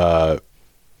 Not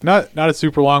a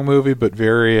super long movie, but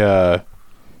very I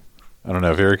don't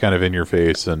know, very kind of in your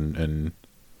face and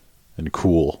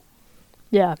cool.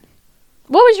 Yeah.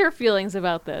 What was your feelings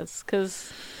about this?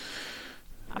 Because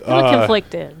I'm feeling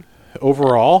conflicted.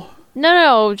 Overall,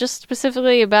 No, just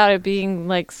specifically about it being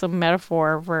like some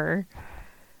metaphor for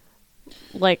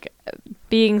like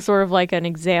being sort of like an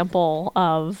example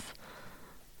of.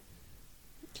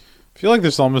 I feel like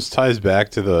this almost ties back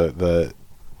to the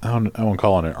I won't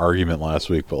call it an argument last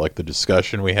week, but like the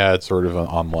discussion we had sort of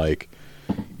on like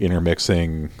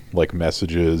intermixing like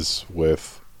messages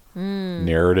with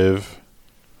narrative.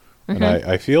 Mm-hmm. And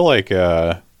I feel like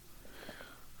I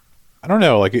don't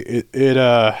know, like it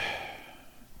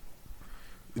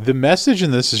the message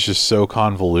in this is just so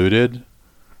convoluted.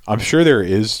 I'm sure there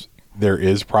is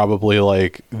probably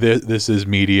like this is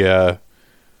media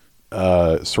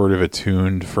sort of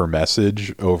attuned for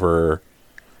message over,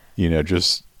 you know,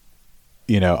 just,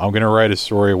 you know, I'm going to write a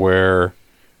story where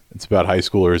it's about high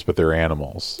schoolers, but they're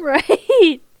animals.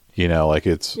 Right. You know, like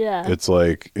it's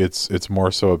like, it's more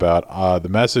so about, the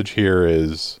message here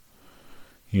is,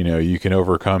 you know, you can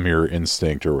overcome your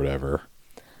instinct or whatever.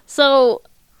 So.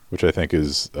 Which I think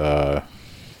is, I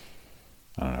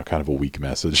don't know, kind of a weak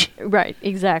message. Right.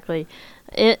 Exactly.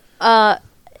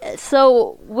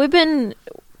 So we've been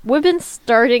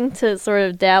starting to sort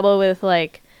of dabble with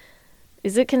like,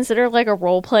 is it considered like a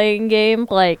role-playing game?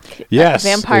 Like, yes,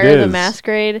 Vampire the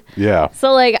Masquerade? Yeah.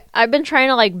 So like, I've been trying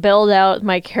to like build out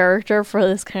my character for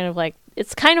this kind of like,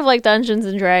 it's kind of like Dungeons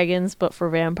and Dragons, but for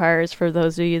vampires, for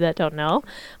those of you that don't know.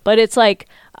 But it's like,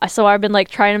 so I've been like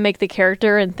trying to make the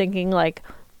character and thinking like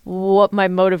what my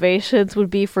motivations would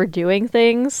be for doing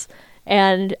things.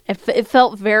 And it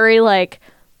felt very like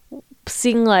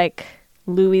seeing like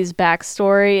Louis'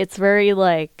 backstory. It's very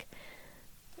like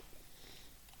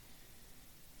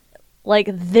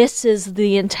this is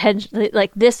the intention,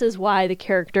 like this is why the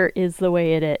character is the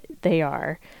way they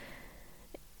are.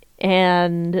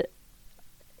 And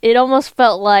it almost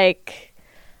felt like,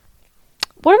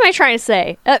 what am I trying to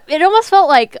say? It almost felt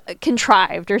like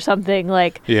contrived or something.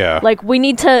 Like, yeah, like we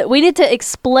need to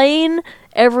explain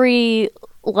every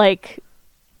like,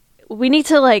 we need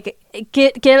to like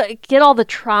get all the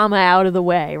trauma out of the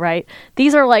way, right?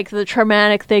 These are like the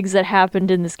traumatic things that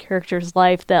happened in this character's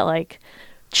life that like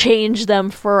changed them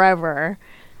forever.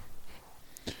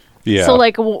 Yeah. So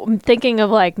like thinking of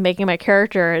like making my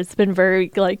character, it's been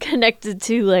very like connected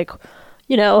to like,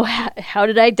 you know, how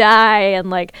did I die, and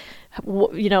like,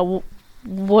 you know,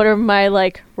 what are my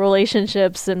like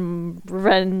relationships and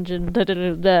revenge and da da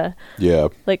da da. Yeah.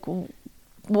 Like,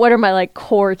 what are my like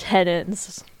core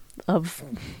tenets of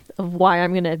why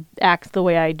I'm gonna act the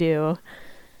way I do,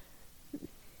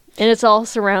 and it's all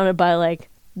surrounded by like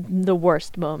the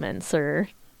worst moments or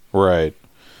right.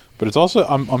 But it's also,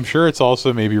 I'm sure it's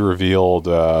also maybe revealed,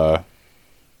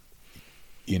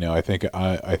 you know, I think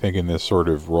in this sort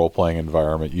of role-playing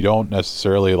environment, you don't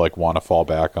necessarily like want to fall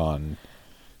back on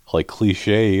like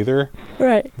cliche either.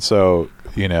 right. So,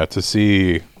 you know, to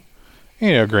see,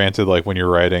 you know, granted, like when you're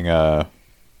writing a,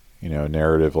 you know,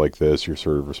 narrative like this, you're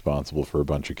sort of responsible for a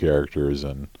bunch of characters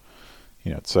and,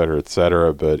 you know, et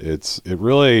cetera, but it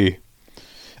really,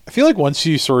 I feel like once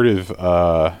you sort of,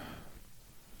 I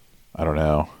don't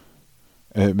know,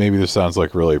 maybe this sounds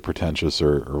like really pretentious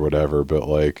or whatever, but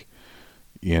like,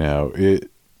 you know,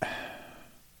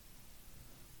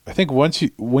 I think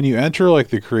when you enter like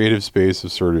the creative space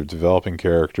of sort of developing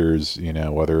characters, you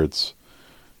know, whether it's,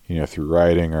 you know, through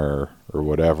writing or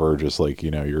whatever, just like,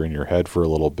 you know, you're in your head for a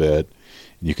little bit,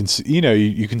 and you can, you know,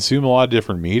 you consume a lot of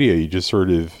different media. You just sort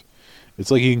of,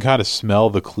 it's like you can kind of smell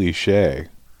the cliche.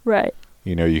 Right.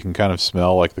 You know, you can kind of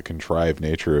smell like the contrived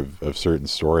nature of certain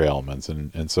story elements,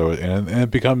 and so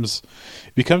it becomes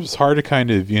hard to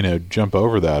kind of, you know, jump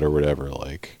over that or whatever.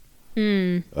 Like,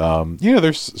 you know,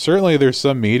 there's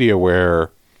some media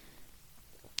where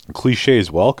cliche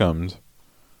is welcomed.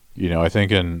 You know, I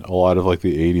think in a lot of like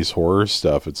the 80s horror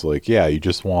stuff, it's like, yeah, you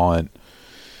just want,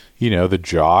 you know, the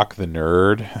jock, the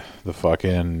nerd,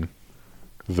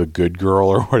 the good girl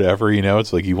or whatever, you know,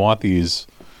 it's like you want these,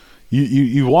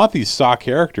 you want these stock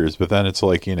characters, but then it's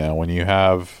like, you know, when you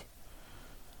have,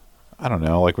 I don't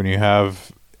know, like when you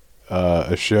have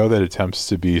a show that attempts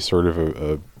to be sort of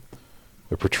a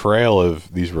portrayal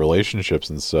of these relationships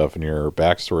and stuff, and your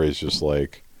backstory is just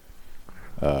like,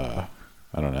 I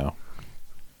don't know,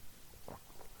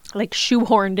 like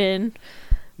shoehorned in.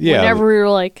 Yeah. Whenever you're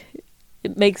like,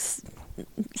 it makes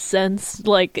sense,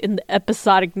 like in the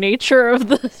episodic nature of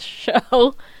the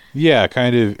show. Yeah,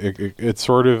 kind of. It's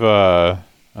sort of, I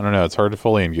don't know, it's hard to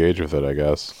fully engage with it, I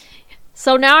guess.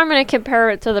 So now I'm going to compare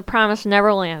it to The Promised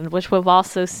Neverland, which we've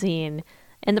also seen.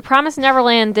 And The Promised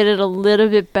Neverland did it a little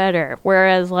bit better.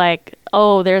 Whereas, like,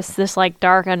 oh, there's this, like,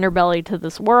 dark underbelly to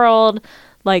this world.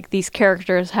 Like, these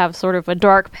characters have sort of a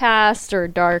dark past or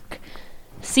dark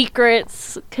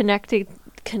secrets connected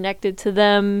to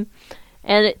them.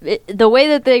 And the way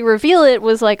that they reveal it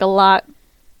was, like,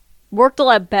 worked a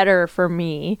lot better for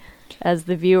me as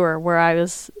the viewer, where it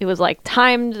was, like,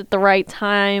 timed at the right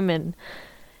time,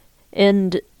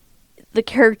 and the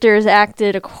characters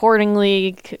acted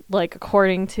accordingly, like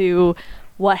according to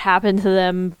what happened to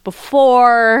them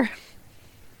before,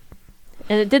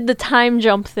 and it did the time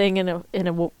jump thing in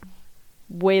a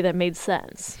way that made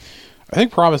sense. I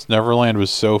think Promised Neverland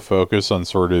was so focused on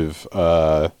sort of,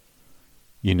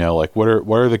 you know, like what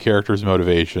are the characters'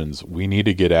 motivations? We need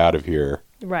to get out of here,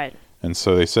 right? And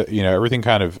so they said, you know, everything,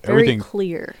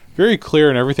 very clear,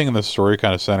 and everything in the story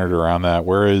kind of centered around that.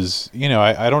 Whereas, you know,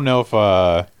 I don't know if,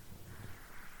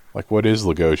 like, what is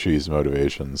Legoshi's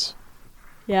motivations?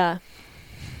 Yeah.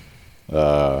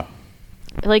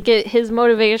 Like, his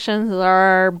motivations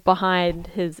are behind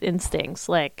his instincts,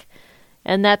 like,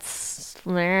 and that's,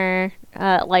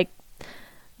 like,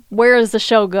 where is the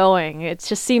show going? It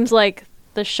just seems like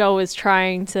the show is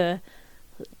trying to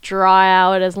draw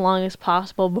out as long as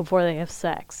possible before they have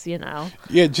sex, you know?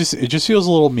 Yeah, it just feels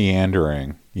a little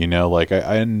meandering, you know, like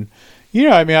and you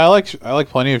know, I mean, I like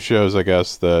plenty of shows, I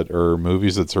guess, or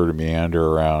movies that sort of meander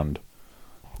around,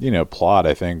 you know, plot.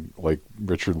 I think like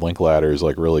Richard Linklater is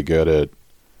like really good at,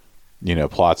 you know,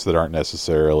 plots that aren't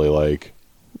necessarily like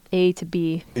A to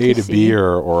B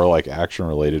or like action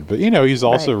related, but you know, he's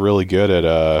also really good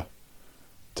at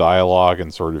dialogue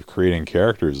and sort of creating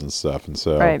characters and stuff, and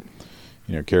so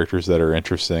you know, characters that are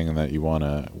interesting and that you want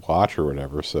to watch or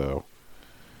whatever. So,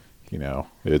 you know,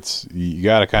 you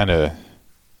got to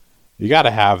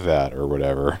have that or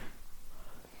whatever.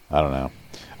 I don't know.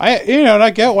 And I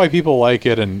get why people like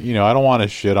it, and you know, I don't want to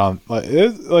shit on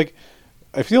like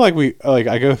I feel like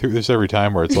I go through this every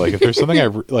time where it's like if there's something I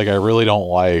really don't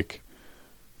like,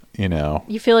 you know,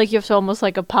 you feel like you have to almost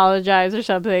like apologize or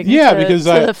something. Yeah, because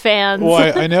to the fans.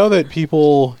 Well, I know that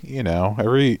people, you know,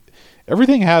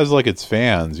 everything has like its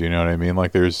fans. You know what I mean?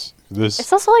 Like there's this.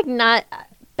 It's also like not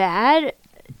bad.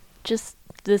 Just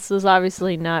this was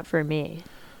obviously not for me.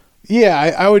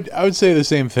 Yeah, I would say the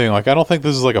same thing. Like I don't think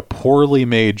this is like a poorly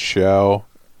made show.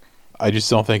 I just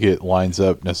don't think it lines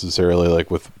up necessarily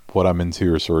like with what I'm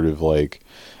into, or sort of like,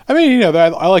 I mean, you know,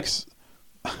 I like.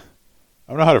 I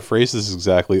don't know how to phrase this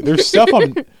exactly. There's stuff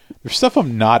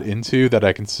I'm not into that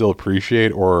I can still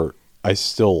appreciate or I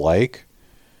still like.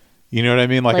 You know what I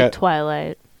mean? Like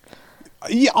Twilight.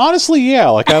 Yeah, honestly, yeah.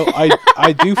 Like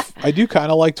I do kind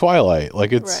of like Twilight.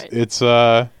 Like it's that's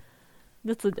a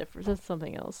difference. That's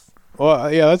something else.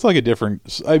 Well, yeah, that's like a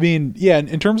different. I mean, yeah,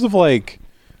 in terms of like,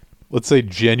 let's say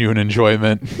genuine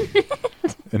enjoyment,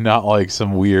 and not like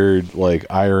some weird like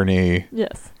irony.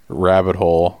 Yes. Rabbit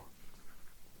hole.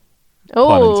 Oh.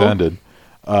 Pun intended.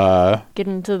 Get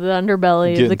into the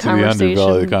underbelly of the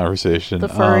conversation. The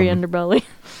furry underbelly.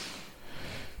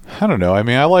 I don't know. I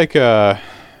mean, I like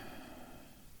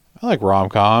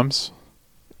rom-coms.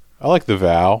 I like The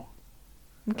Vow.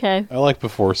 Okay. I like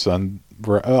Before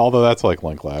although that's like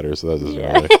Linklater, so that doesn't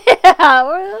Yeah. really.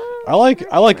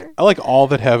 I like all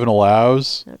that heaven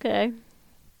allows, Okay.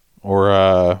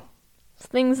 or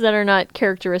Things that are not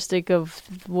characteristic of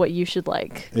what you should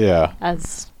like yeah,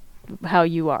 as how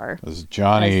you are. as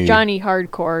Johnny As Johnny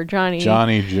Hardcore, John,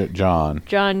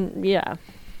 yeah.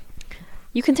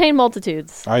 You contain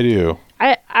multitudes. I do.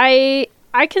 I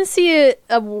can see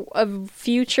a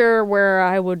future where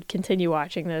I would continue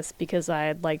watching this because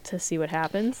I'd like to see what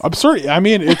happens. I'm sorry. I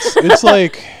mean, it's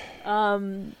like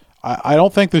I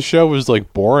don't think the show was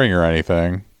like boring or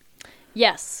anything.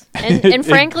 Yes, and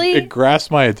frankly, it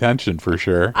grasped my attention for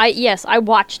sure. I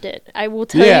watched it. I will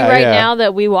tell you right now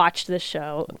that we watched this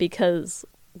show because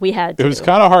we had to. It was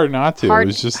kind of hard not to. Hard, it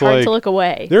was just hard like to look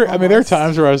away. There are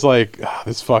times where I was like,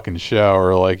 this fucking show,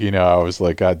 or like, I was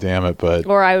like, God damn it, but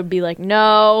or I would be like,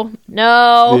 no.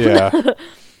 Yeah.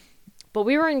 But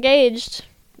we were engaged.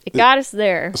 It got us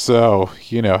there. So,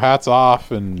 hats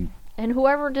off and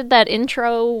whoever did that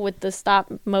intro with the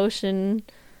stop motion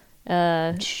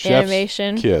Chef's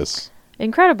animation, kiss.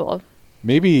 Incredible.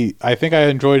 Maybe I think I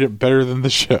enjoyed it better than the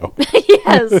show.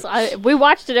 Yes, we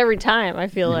watched it every time. I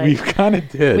feel like we kind of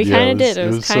did. We kind of did. It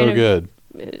was so good.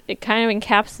 It kind of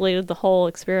encapsulated the whole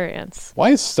experience. Why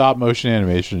is stop motion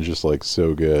animation just like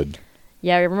so good?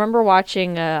 Yeah, I remember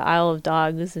watching Isle of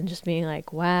Dogs and just being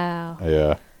like, "Wow."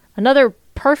 Yeah. Another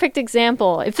perfect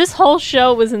example. If this whole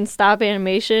show was in stop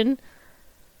animation,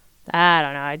 I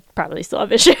don't know. I'd probably still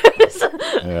have issues.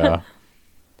 Yeah.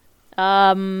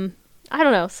 I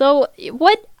don't know. So,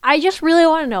 I just really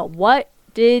want to know, what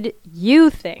did you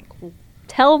think?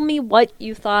 Tell me what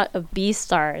you thought of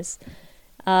Beastars.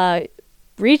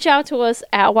 Reach out to us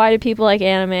at Why Do People Like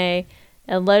Anime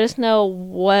and let us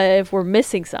know if we're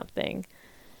missing something.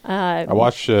 I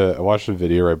watched a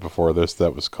video right before this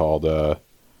that was called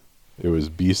it was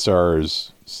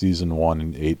Beastars season 1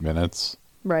 in 8 minutes.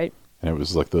 Right. And it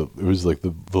was like the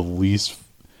least,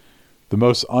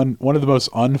 one of the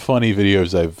most unfunny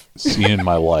videos I've seen in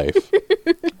my life.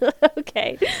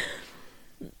 Okay.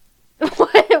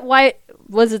 Why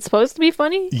was it supposed to be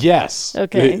funny? Yes.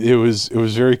 Okay. It was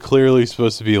very clearly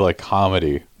supposed to be like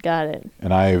comedy. Got it.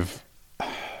 And I've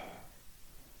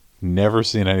never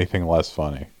seen anything less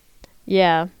funny.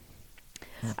 Yeah.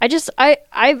 I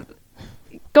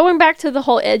going back to the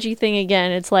whole edgy thing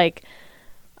again, it's like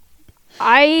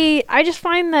I just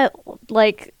find that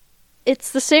like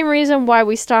it's the same reason why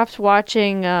we stopped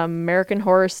watching American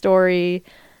Horror Story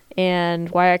and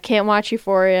why I can't watch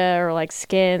Euphoria or like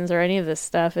Skins or any of this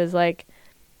stuff is like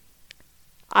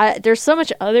there's so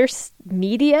much other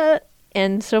media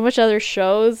and so much other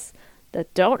shows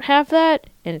that don't have that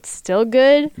and it's still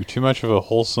good. You're too much of a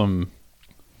wholesome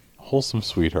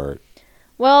sweetheart.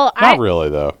 Well, not really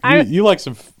though. You like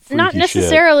some freaky not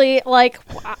necessarily shit. Like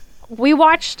we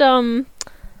watched what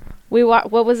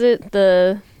was it,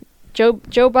 the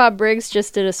Joe Bob Briggs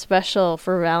just did a special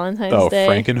for Valentine's Day.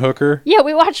 Frankenhooker? Yeah,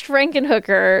 we watched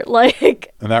Frankenhooker,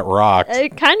 like, and that rocked. I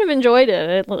kind of enjoyed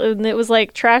it. It was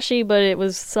like trashy, but it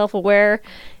was self-aware,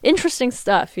 interesting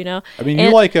stuff, I mean,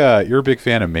 you're a big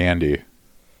fan of Mandy.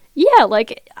 Yeah,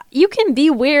 like you can be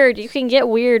weird, you can get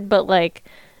weird, but like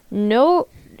no,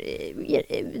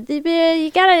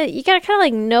 you gotta kind of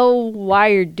like know why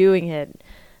you're doing it.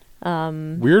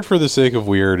 Weird for the sake of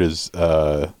weird has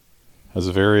a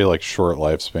very like short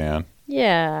lifespan.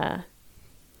 Yeah,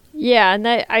 and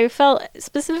I felt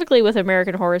specifically with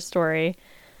American Horror Story.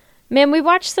 Man, we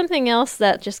watched something else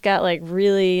that just got like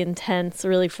really intense,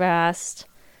 really fast.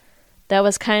 That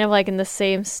was kind of like in the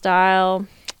same style.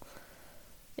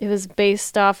 It was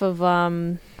based off of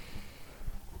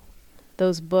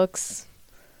those books.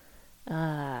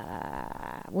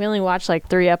 We only watched like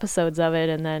 3 episodes of it,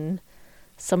 and then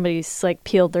somebody's like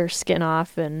peeled their skin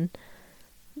off and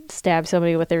stabbed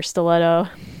somebody with their stiletto.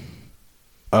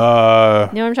 You know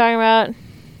what I'm talking about?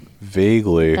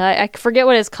 Vaguely. I forget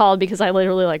what it's called because I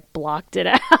literally like blocked it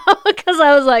out because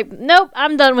I was like, nope,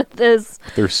 I'm done with this.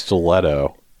 Their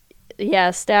stiletto.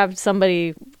 Yeah, stabbed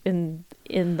somebody in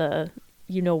the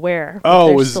where.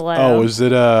 It was the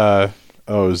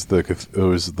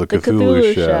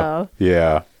Cthulhu show.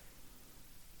 Yeah.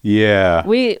 Yeah.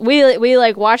 We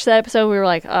like watched that episode. We were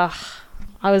like, ugh.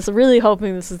 I was really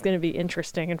hoping this was going to be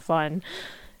interesting and fun.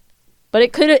 But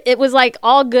it was like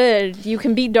all good. You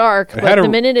can be dark, but the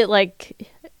minute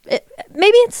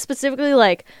maybe it's specifically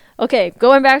like, okay,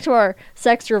 going back to our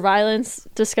sex or violence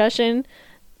discussion,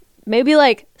 maybe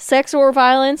like sex or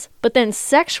violence, but then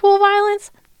sexual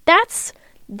violence, that's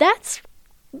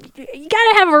you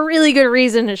gotta have a really good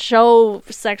reason to show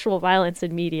sexual violence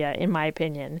in media, in my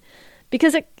opinion.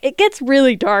 Because it gets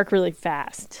really dark really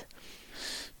fast.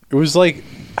 It was like,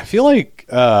 I feel like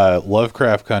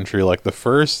Lovecraft Country, like the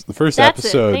first That's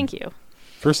episode. it. Thank you.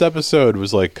 First episode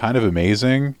was like kind of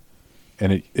amazing,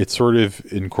 and it sort of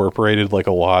incorporated like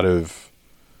a lot of,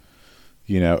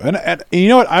 and you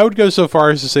know what, I would go so far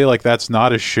as to say like that's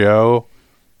not a show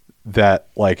that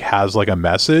like has like a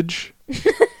message.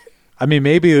 I mean,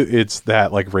 maybe it's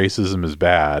that like racism is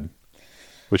bad,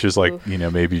 which is like,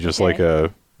 maybe just like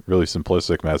a really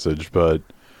simplistic message, but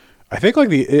I think like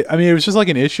it was just like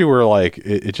an issue where like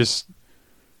it just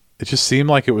seemed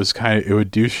like it was it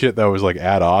would do shit that was like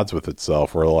at odds with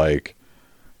itself, where like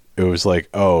it was like,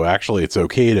 oh, actually it's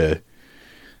okay to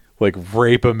like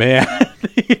rape a man.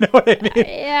 You know what I mean?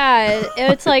 Yeah,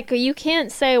 it's like you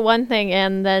can't say one thing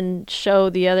and then show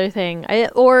the other thing.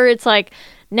 Or it's like,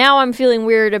 now I'm feeling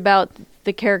weird about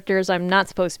the characters I'm not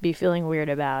supposed to be feeling weird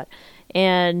about.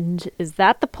 And is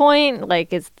that the point?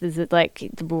 Like, is it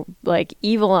like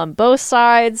evil on both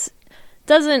sides?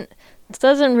 Doesn't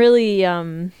really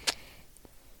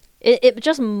it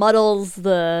just muddles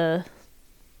the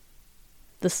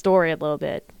story a little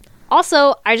bit.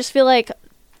 Also, I just feel like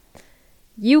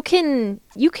you can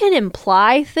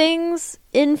imply things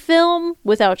in film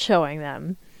without showing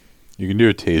them. You can do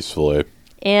it tastefully.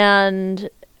 And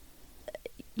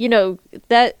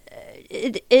that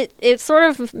it sort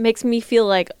of makes me feel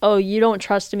like, oh, you don't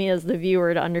trust me as the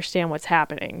viewer to understand what's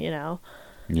happening,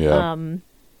 Yeah.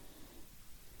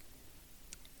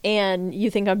 And you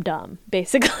think I'm dumb,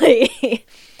 basically.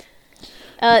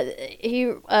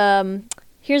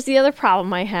 Here's the other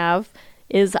problem I have,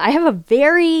 is I have a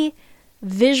very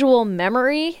visual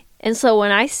memory, and so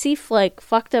when I see like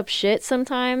fucked up shit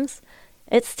sometimes,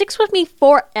 it sticks with me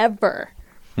forever.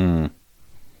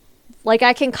 Like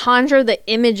I can conjure the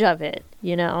image of it,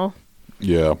 Yeah.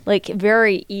 like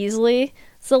very easily.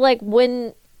 So like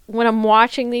when I'm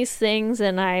watching these things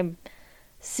and I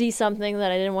see something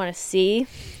that I didn't want to see,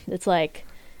 it's like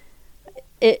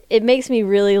it makes me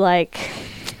really like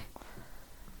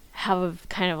have a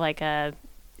kind of like a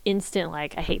instant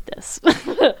like, I hate this.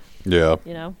 Yeah.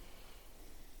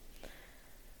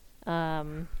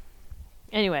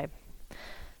 Anyway,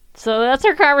 so that's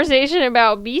our conversation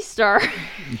about Beastar.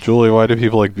 Julie, why do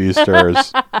people like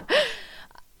Beastars?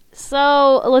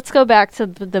 So let's go back to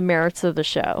the merits of the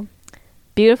show.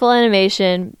 Beautiful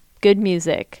animation, good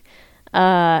music.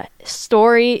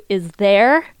 Story is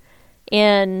there,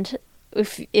 and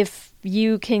if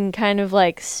you can kind of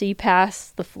like see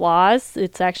past the flaws,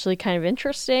 it's actually kind of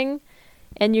interesting,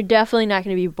 and you're definitely not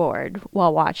going to be bored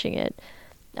while watching it.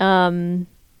 I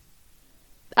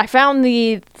found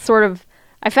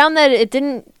that it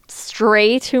didn't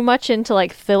stray too much into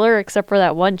like filler, except for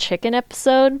that one chicken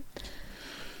episode,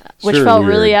 which felt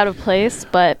weird. really out of place,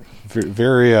 but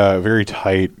very very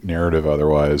tight narrative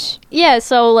otherwise. yeah.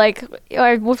 So like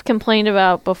we've complained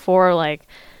about before, like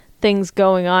things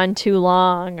going on too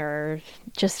long or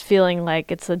just feeling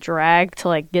like it's a drag to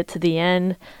like get to the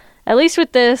end. At least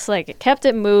with this, like it kept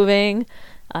it moving.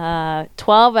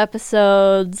 12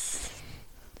 episodes.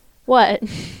 What?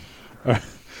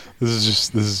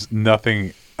 This is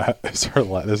nothing. This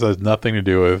has nothing to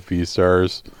do with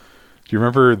Beastars. Do you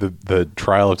remember the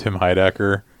trial of Tim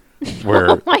Heidecker, where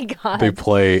Oh my God. they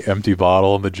play Empty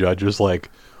Bottle and the judge is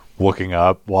like looking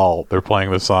up while they're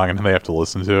playing the song and they have to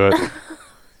listen to it?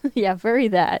 Yeah, very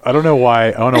that. I don't know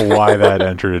why that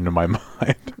entered into my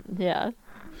mind. Yeah.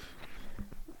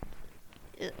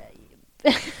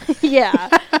 Yeah.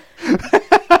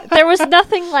 There was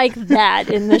nothing like that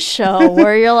in the show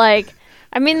where you're like,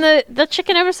 I mean, the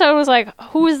chicken episode was like,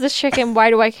 who is this chicken?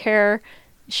 Why do I care?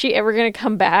 Is she ever going to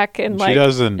come back? And like, She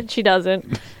doesn't. She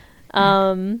doesn't.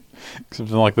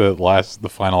 Something like the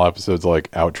final episode's like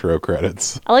outro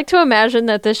credits. I like to imagine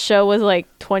that this show was like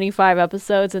 25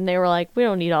 episodes and they were like, we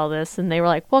don't need all this. And they were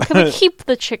like, well, can we keep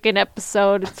the chicken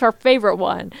episode? It's our favorite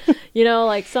one.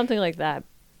 Like something like that.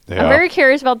 Yeah. I'm very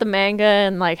curious about the manga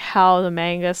and like how the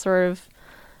manga sort of,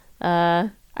 I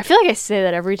feel like I say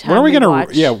that every time When are we gonna?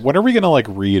 watch. Yeah, when are we gonna like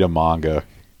read a manga?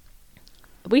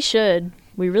 We should.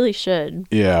 We really should.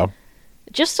 Yeah.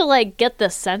 Just to like get the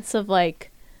sense of like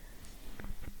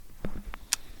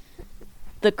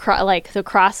the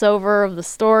crossover of the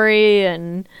story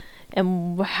and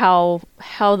how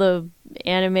the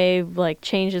anime like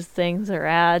changes things or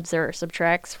adds or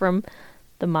subtracts from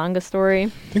the manga story. I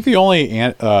think the only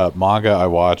manga I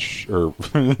watch, or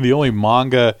the only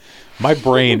manga, my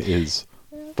brain is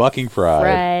fucking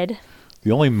fried.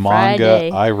 The only manga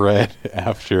Friday. I read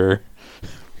after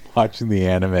watching the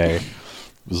anime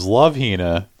was Love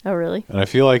Hina. Oh, really? And I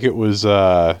feel like it was,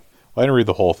 I didn't read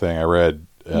the whole thing. I read...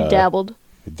 You dabbled.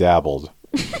 I dabbled.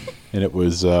 And it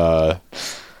was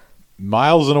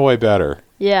miles and away better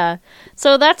Yeah.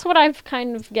 So that's what I've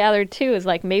kind of gathered too, is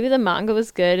like maybe the manga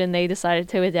was good and they decided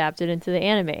to adapt it into the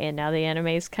anime, and now the anime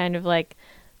is kind of like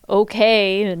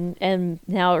okay, and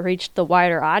now it reached the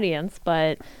wider audience,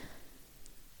 but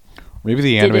Maybe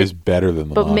the anime is better than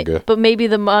the manga. but maybe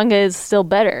the manga is still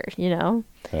better, you know?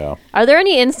 Yeah. Are there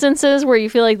any instances where you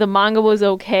feel like the manga was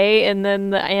okay and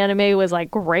then the anime was like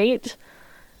great?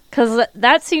 Because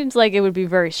that seems like it would be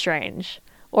very strange.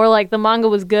 Or like the manga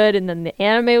was good and then the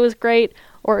anime was great.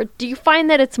 Or do you find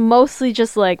that it's mostly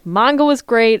just like manga was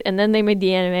great and then they made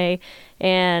the anime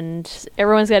and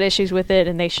everyone's got issues with it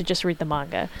and they should just read the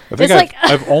manga? I think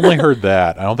I've only heard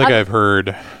that. I don't think I've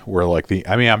heard where like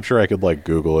I'm sure I could like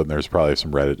Google it and there's probably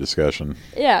some Reddit discussion.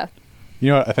 Yeah.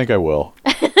 You know what? I think I will.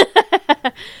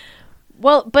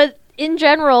 Well, but in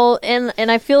general, and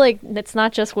I feel like it's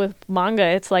not just with manga,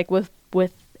 it's like with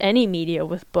any media,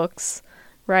 with books,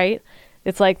 right?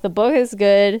 It's like the book is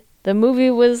good, the movie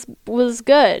was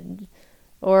good,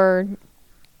 or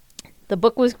the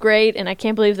book was great, and I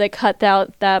can't believe they cut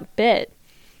out that bit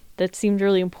that seemed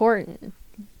really important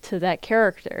to that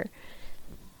character.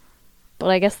 But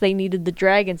I guess they needed the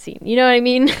dragon scene. You know what I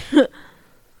mean?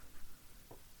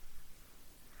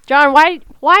 John,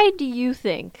 why do you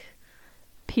think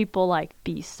people like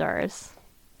Beastars?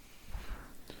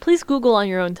 Please Google on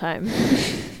your own time.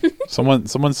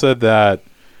 Someone said that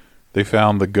they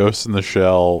found the Ghost in the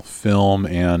Shell film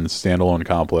and standalone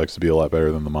complex to be a lot better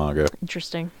than the manga.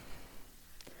 Interesting.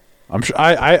 I'm sure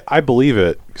I believe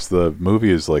it because the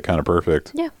movie is like kind of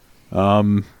perfect. Yeah. I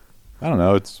don't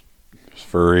know. It's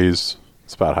furries.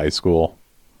 It's about high school.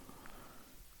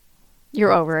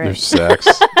 You're over it. There's sex.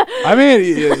 I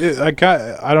mean,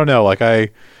 I don't know. Like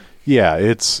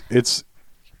it's,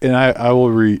 and I will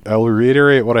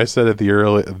reiterate what I said at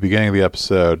the beginning of the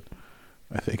episode.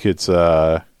 I think it's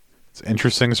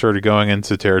interesting, sort of going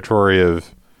into territory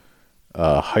of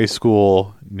high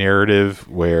school narrative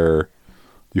where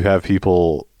you have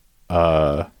people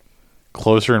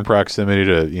closer in proximity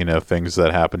to things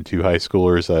that happen to high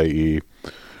schoolers, i.e.,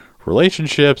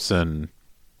 relationships and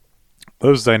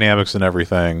those dynamics and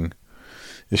everything.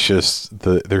 It's just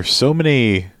there's so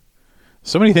many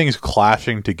things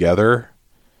clashing together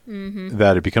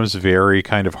that it becomes very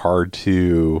kind of hard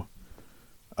to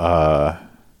I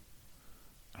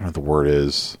don't know what the word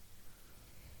is,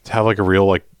 to have like a real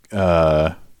like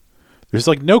there's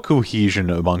like no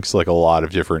cohesion amongst like a lot of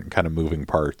different kind of moving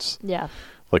parts. Yeah.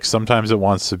 Like sometimes it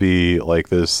wants to be like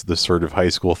this sort of high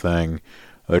school thing.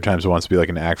 Other times it wants to be like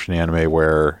an action anime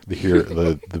where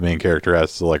the main character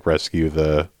has to like rescue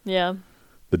the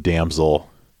damsel.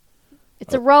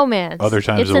 It's a romance. Other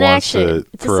times it's it an wants action. to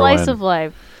It's a throw slice in, of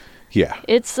life. Yeah.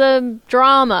 It's a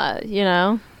drama, you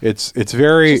know. It's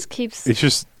very It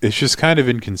just it's just kind of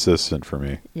inconsistent for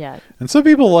me. Yeah. And some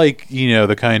people like,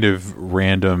 the kind of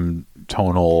random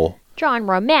tonal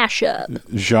Genre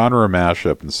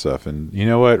mashup and stuff. And you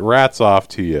know what? Rats off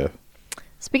to you.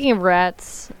 Speaking of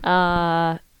rats,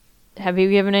 have you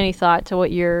given any thought to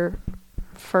what your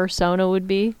fursona would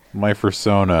be? My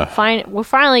fursona. We're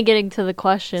finally getting to the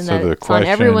question that's on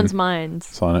everyone's minds.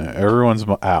 It's on everyone's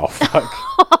mind. Ow, fuck.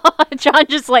 John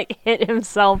just like hit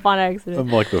himself on accident.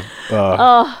 I'm like the...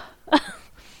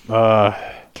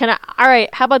 Can I? All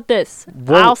right, how about this?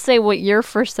 I'll say what your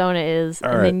fursona is,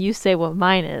 and right. then you say what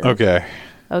mine is. Okay.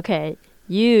 Okay.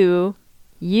 You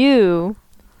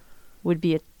would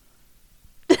be a...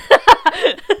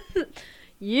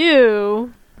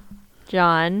 You,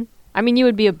 John, I mean, you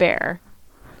would be a bear.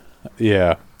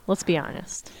 Yeah. Let's be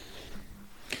honest.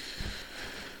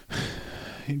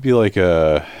 He'd be like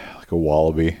a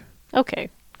wallaby. Okay.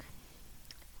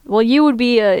 Well, you would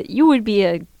be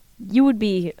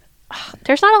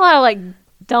there's not a lot of like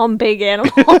dumb big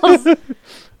animals.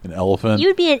 An elephant.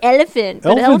 You'd be an elephant.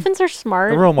 But elephants are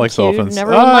smart. Everyone likes cute, elephants. And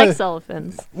everyone likes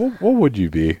elephants. What would you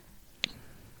be?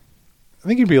 I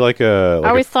think you'd be like a... I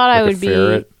always thought I would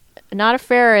ferret. be not a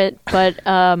ferret, but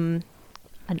an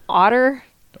otter.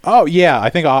 Oh yeah,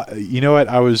 I think you know what?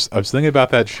 I was thinking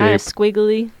about that shape. Kind of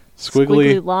squiggly,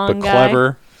 long but guy.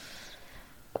 clever.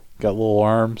 Got little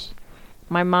arms.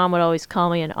 My mom would always call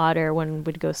me an otter when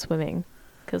we'd go swimming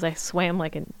because I swam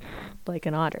like an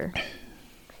otter.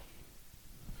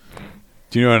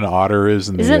 Do you know what an otter is?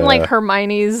 Isn't like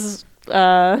Hermione's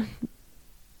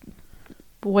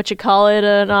what you call it,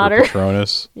 an otter?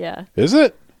 Patronus. Yeah. Is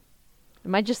it?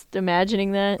 Am I just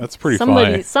imagining that? That's pretty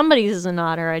funny. Somebody's is an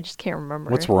otter. I just can't remember.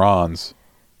 What's Ron's?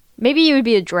 Maybe you would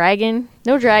be a dragon.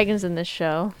 No dragons in this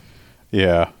show.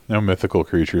 Yeah, no mythical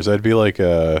creatures. I'd be like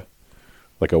a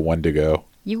Wendigo.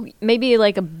 You maybe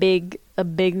like a big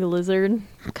lizard,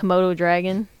 Komodo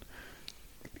dragon.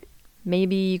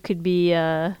 Maybe you could be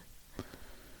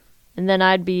And then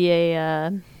I'd be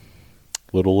a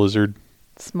Little lizard.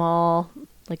 small,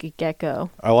 like a gecko.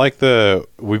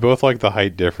 We both like the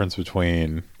height difference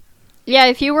between. Yeah,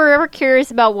 if you were ever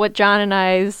curious about what John and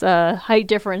I's height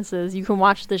difference is, you can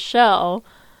watch the show,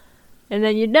 and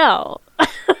then you know.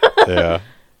 Yeah.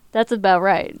 That's about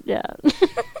right, yeah.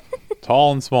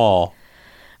 Tall and small.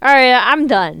 All right, I'm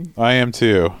done. I am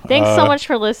too. Thanks so much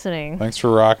for listening. Thanks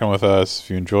for rocking with us. If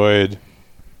you enjoyed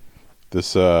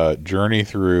this journey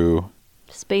through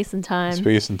Space and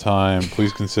time.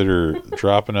 please consider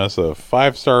dropping us a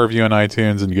 5-star review on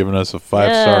iTunes and giving us a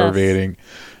 5-star Yes. rating.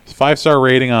 5-star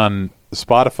rating on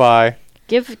Spotify.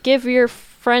 Give your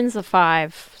friends a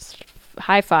 5.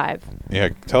 High five. Yeah,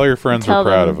 tell your friends Tell we're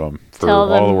proud them- of them for tell all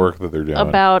the them work that they're doing.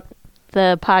 About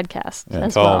the podcast Yeah,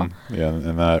 as tell well. them. Yeah,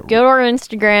 and that. Go to our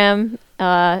Instagram,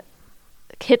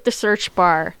 hit the search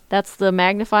bar. That's the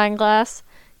magnifying glass.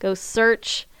 Go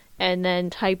search and then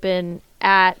type in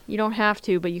 @ you don't have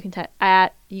to, but you can type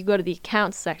 @ you go to the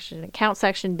account section.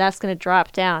 That's going to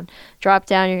drop down. You're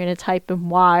going to type in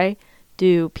why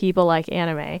do people like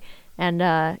anime,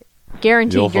 and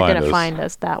guaranteed You'll you're going find to us. find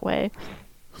us that way.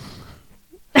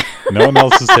 No one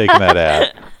else is taking that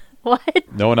ad. What?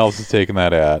 No one else is taking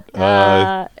that ad.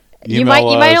 You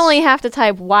email might us. only have to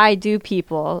type why do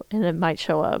people, and it might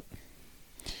show up.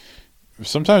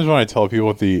 Sometimes when I tell people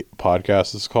what the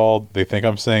podcast is called, they think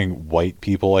I'm saying white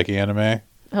people like anime,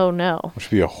 Oh no. which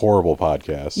would be a horrible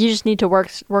podcast. You just need to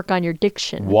work on your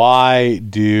diction. Why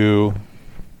do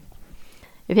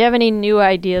If you have any new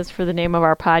ideas for the name of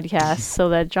our podcast so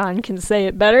that John can say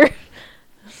it better,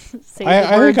 say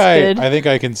the words good. I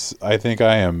think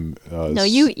I am. No,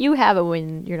 you have it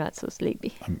when you're not so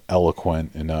sleepy. I'm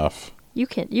eloquent enough. You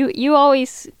can. You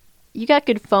always. You got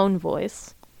good phone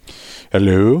voice.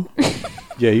 Hello.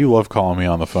 Yeah, you love calling me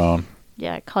on the phone.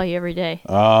 Yeah, I call you every day.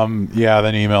 Yeah.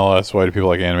 Then email us. Why do people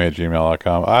like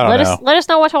anime@gmail.com? I don't know. Let us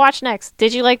know what to watch next.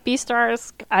 Did you like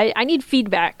Beastars? I need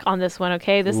feedback on this one.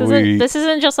 Okay, this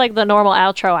isn't just like the normal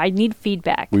outro. I need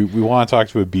feedback. We want to talk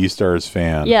to a Beastars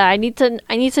fan. Yeah, I need to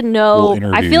know. We'll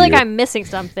interview I feel like you. I'm missing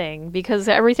something because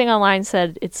everything online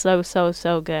said it's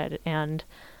so good, and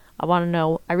I want to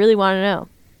know. I really want to know.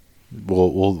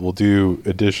 We'll do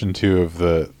edition 2 of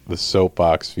the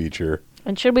soapbox feature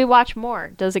And should we watch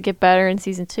more? Does it get better in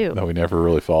season 2? that we never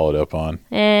really followed up on.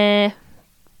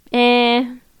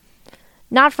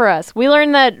 Not for us. We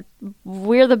learned that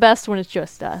we're the best when it's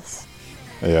just us.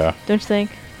 Yeah. Don't you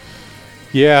think?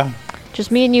 Yeah.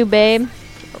 Just me and you, babe,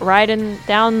 riding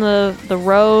down the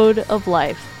road of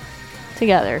life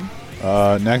together.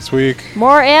 Next week,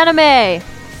 More anime.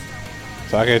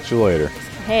 talk at you later.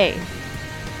 Hey,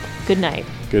 good night.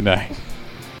 Good night.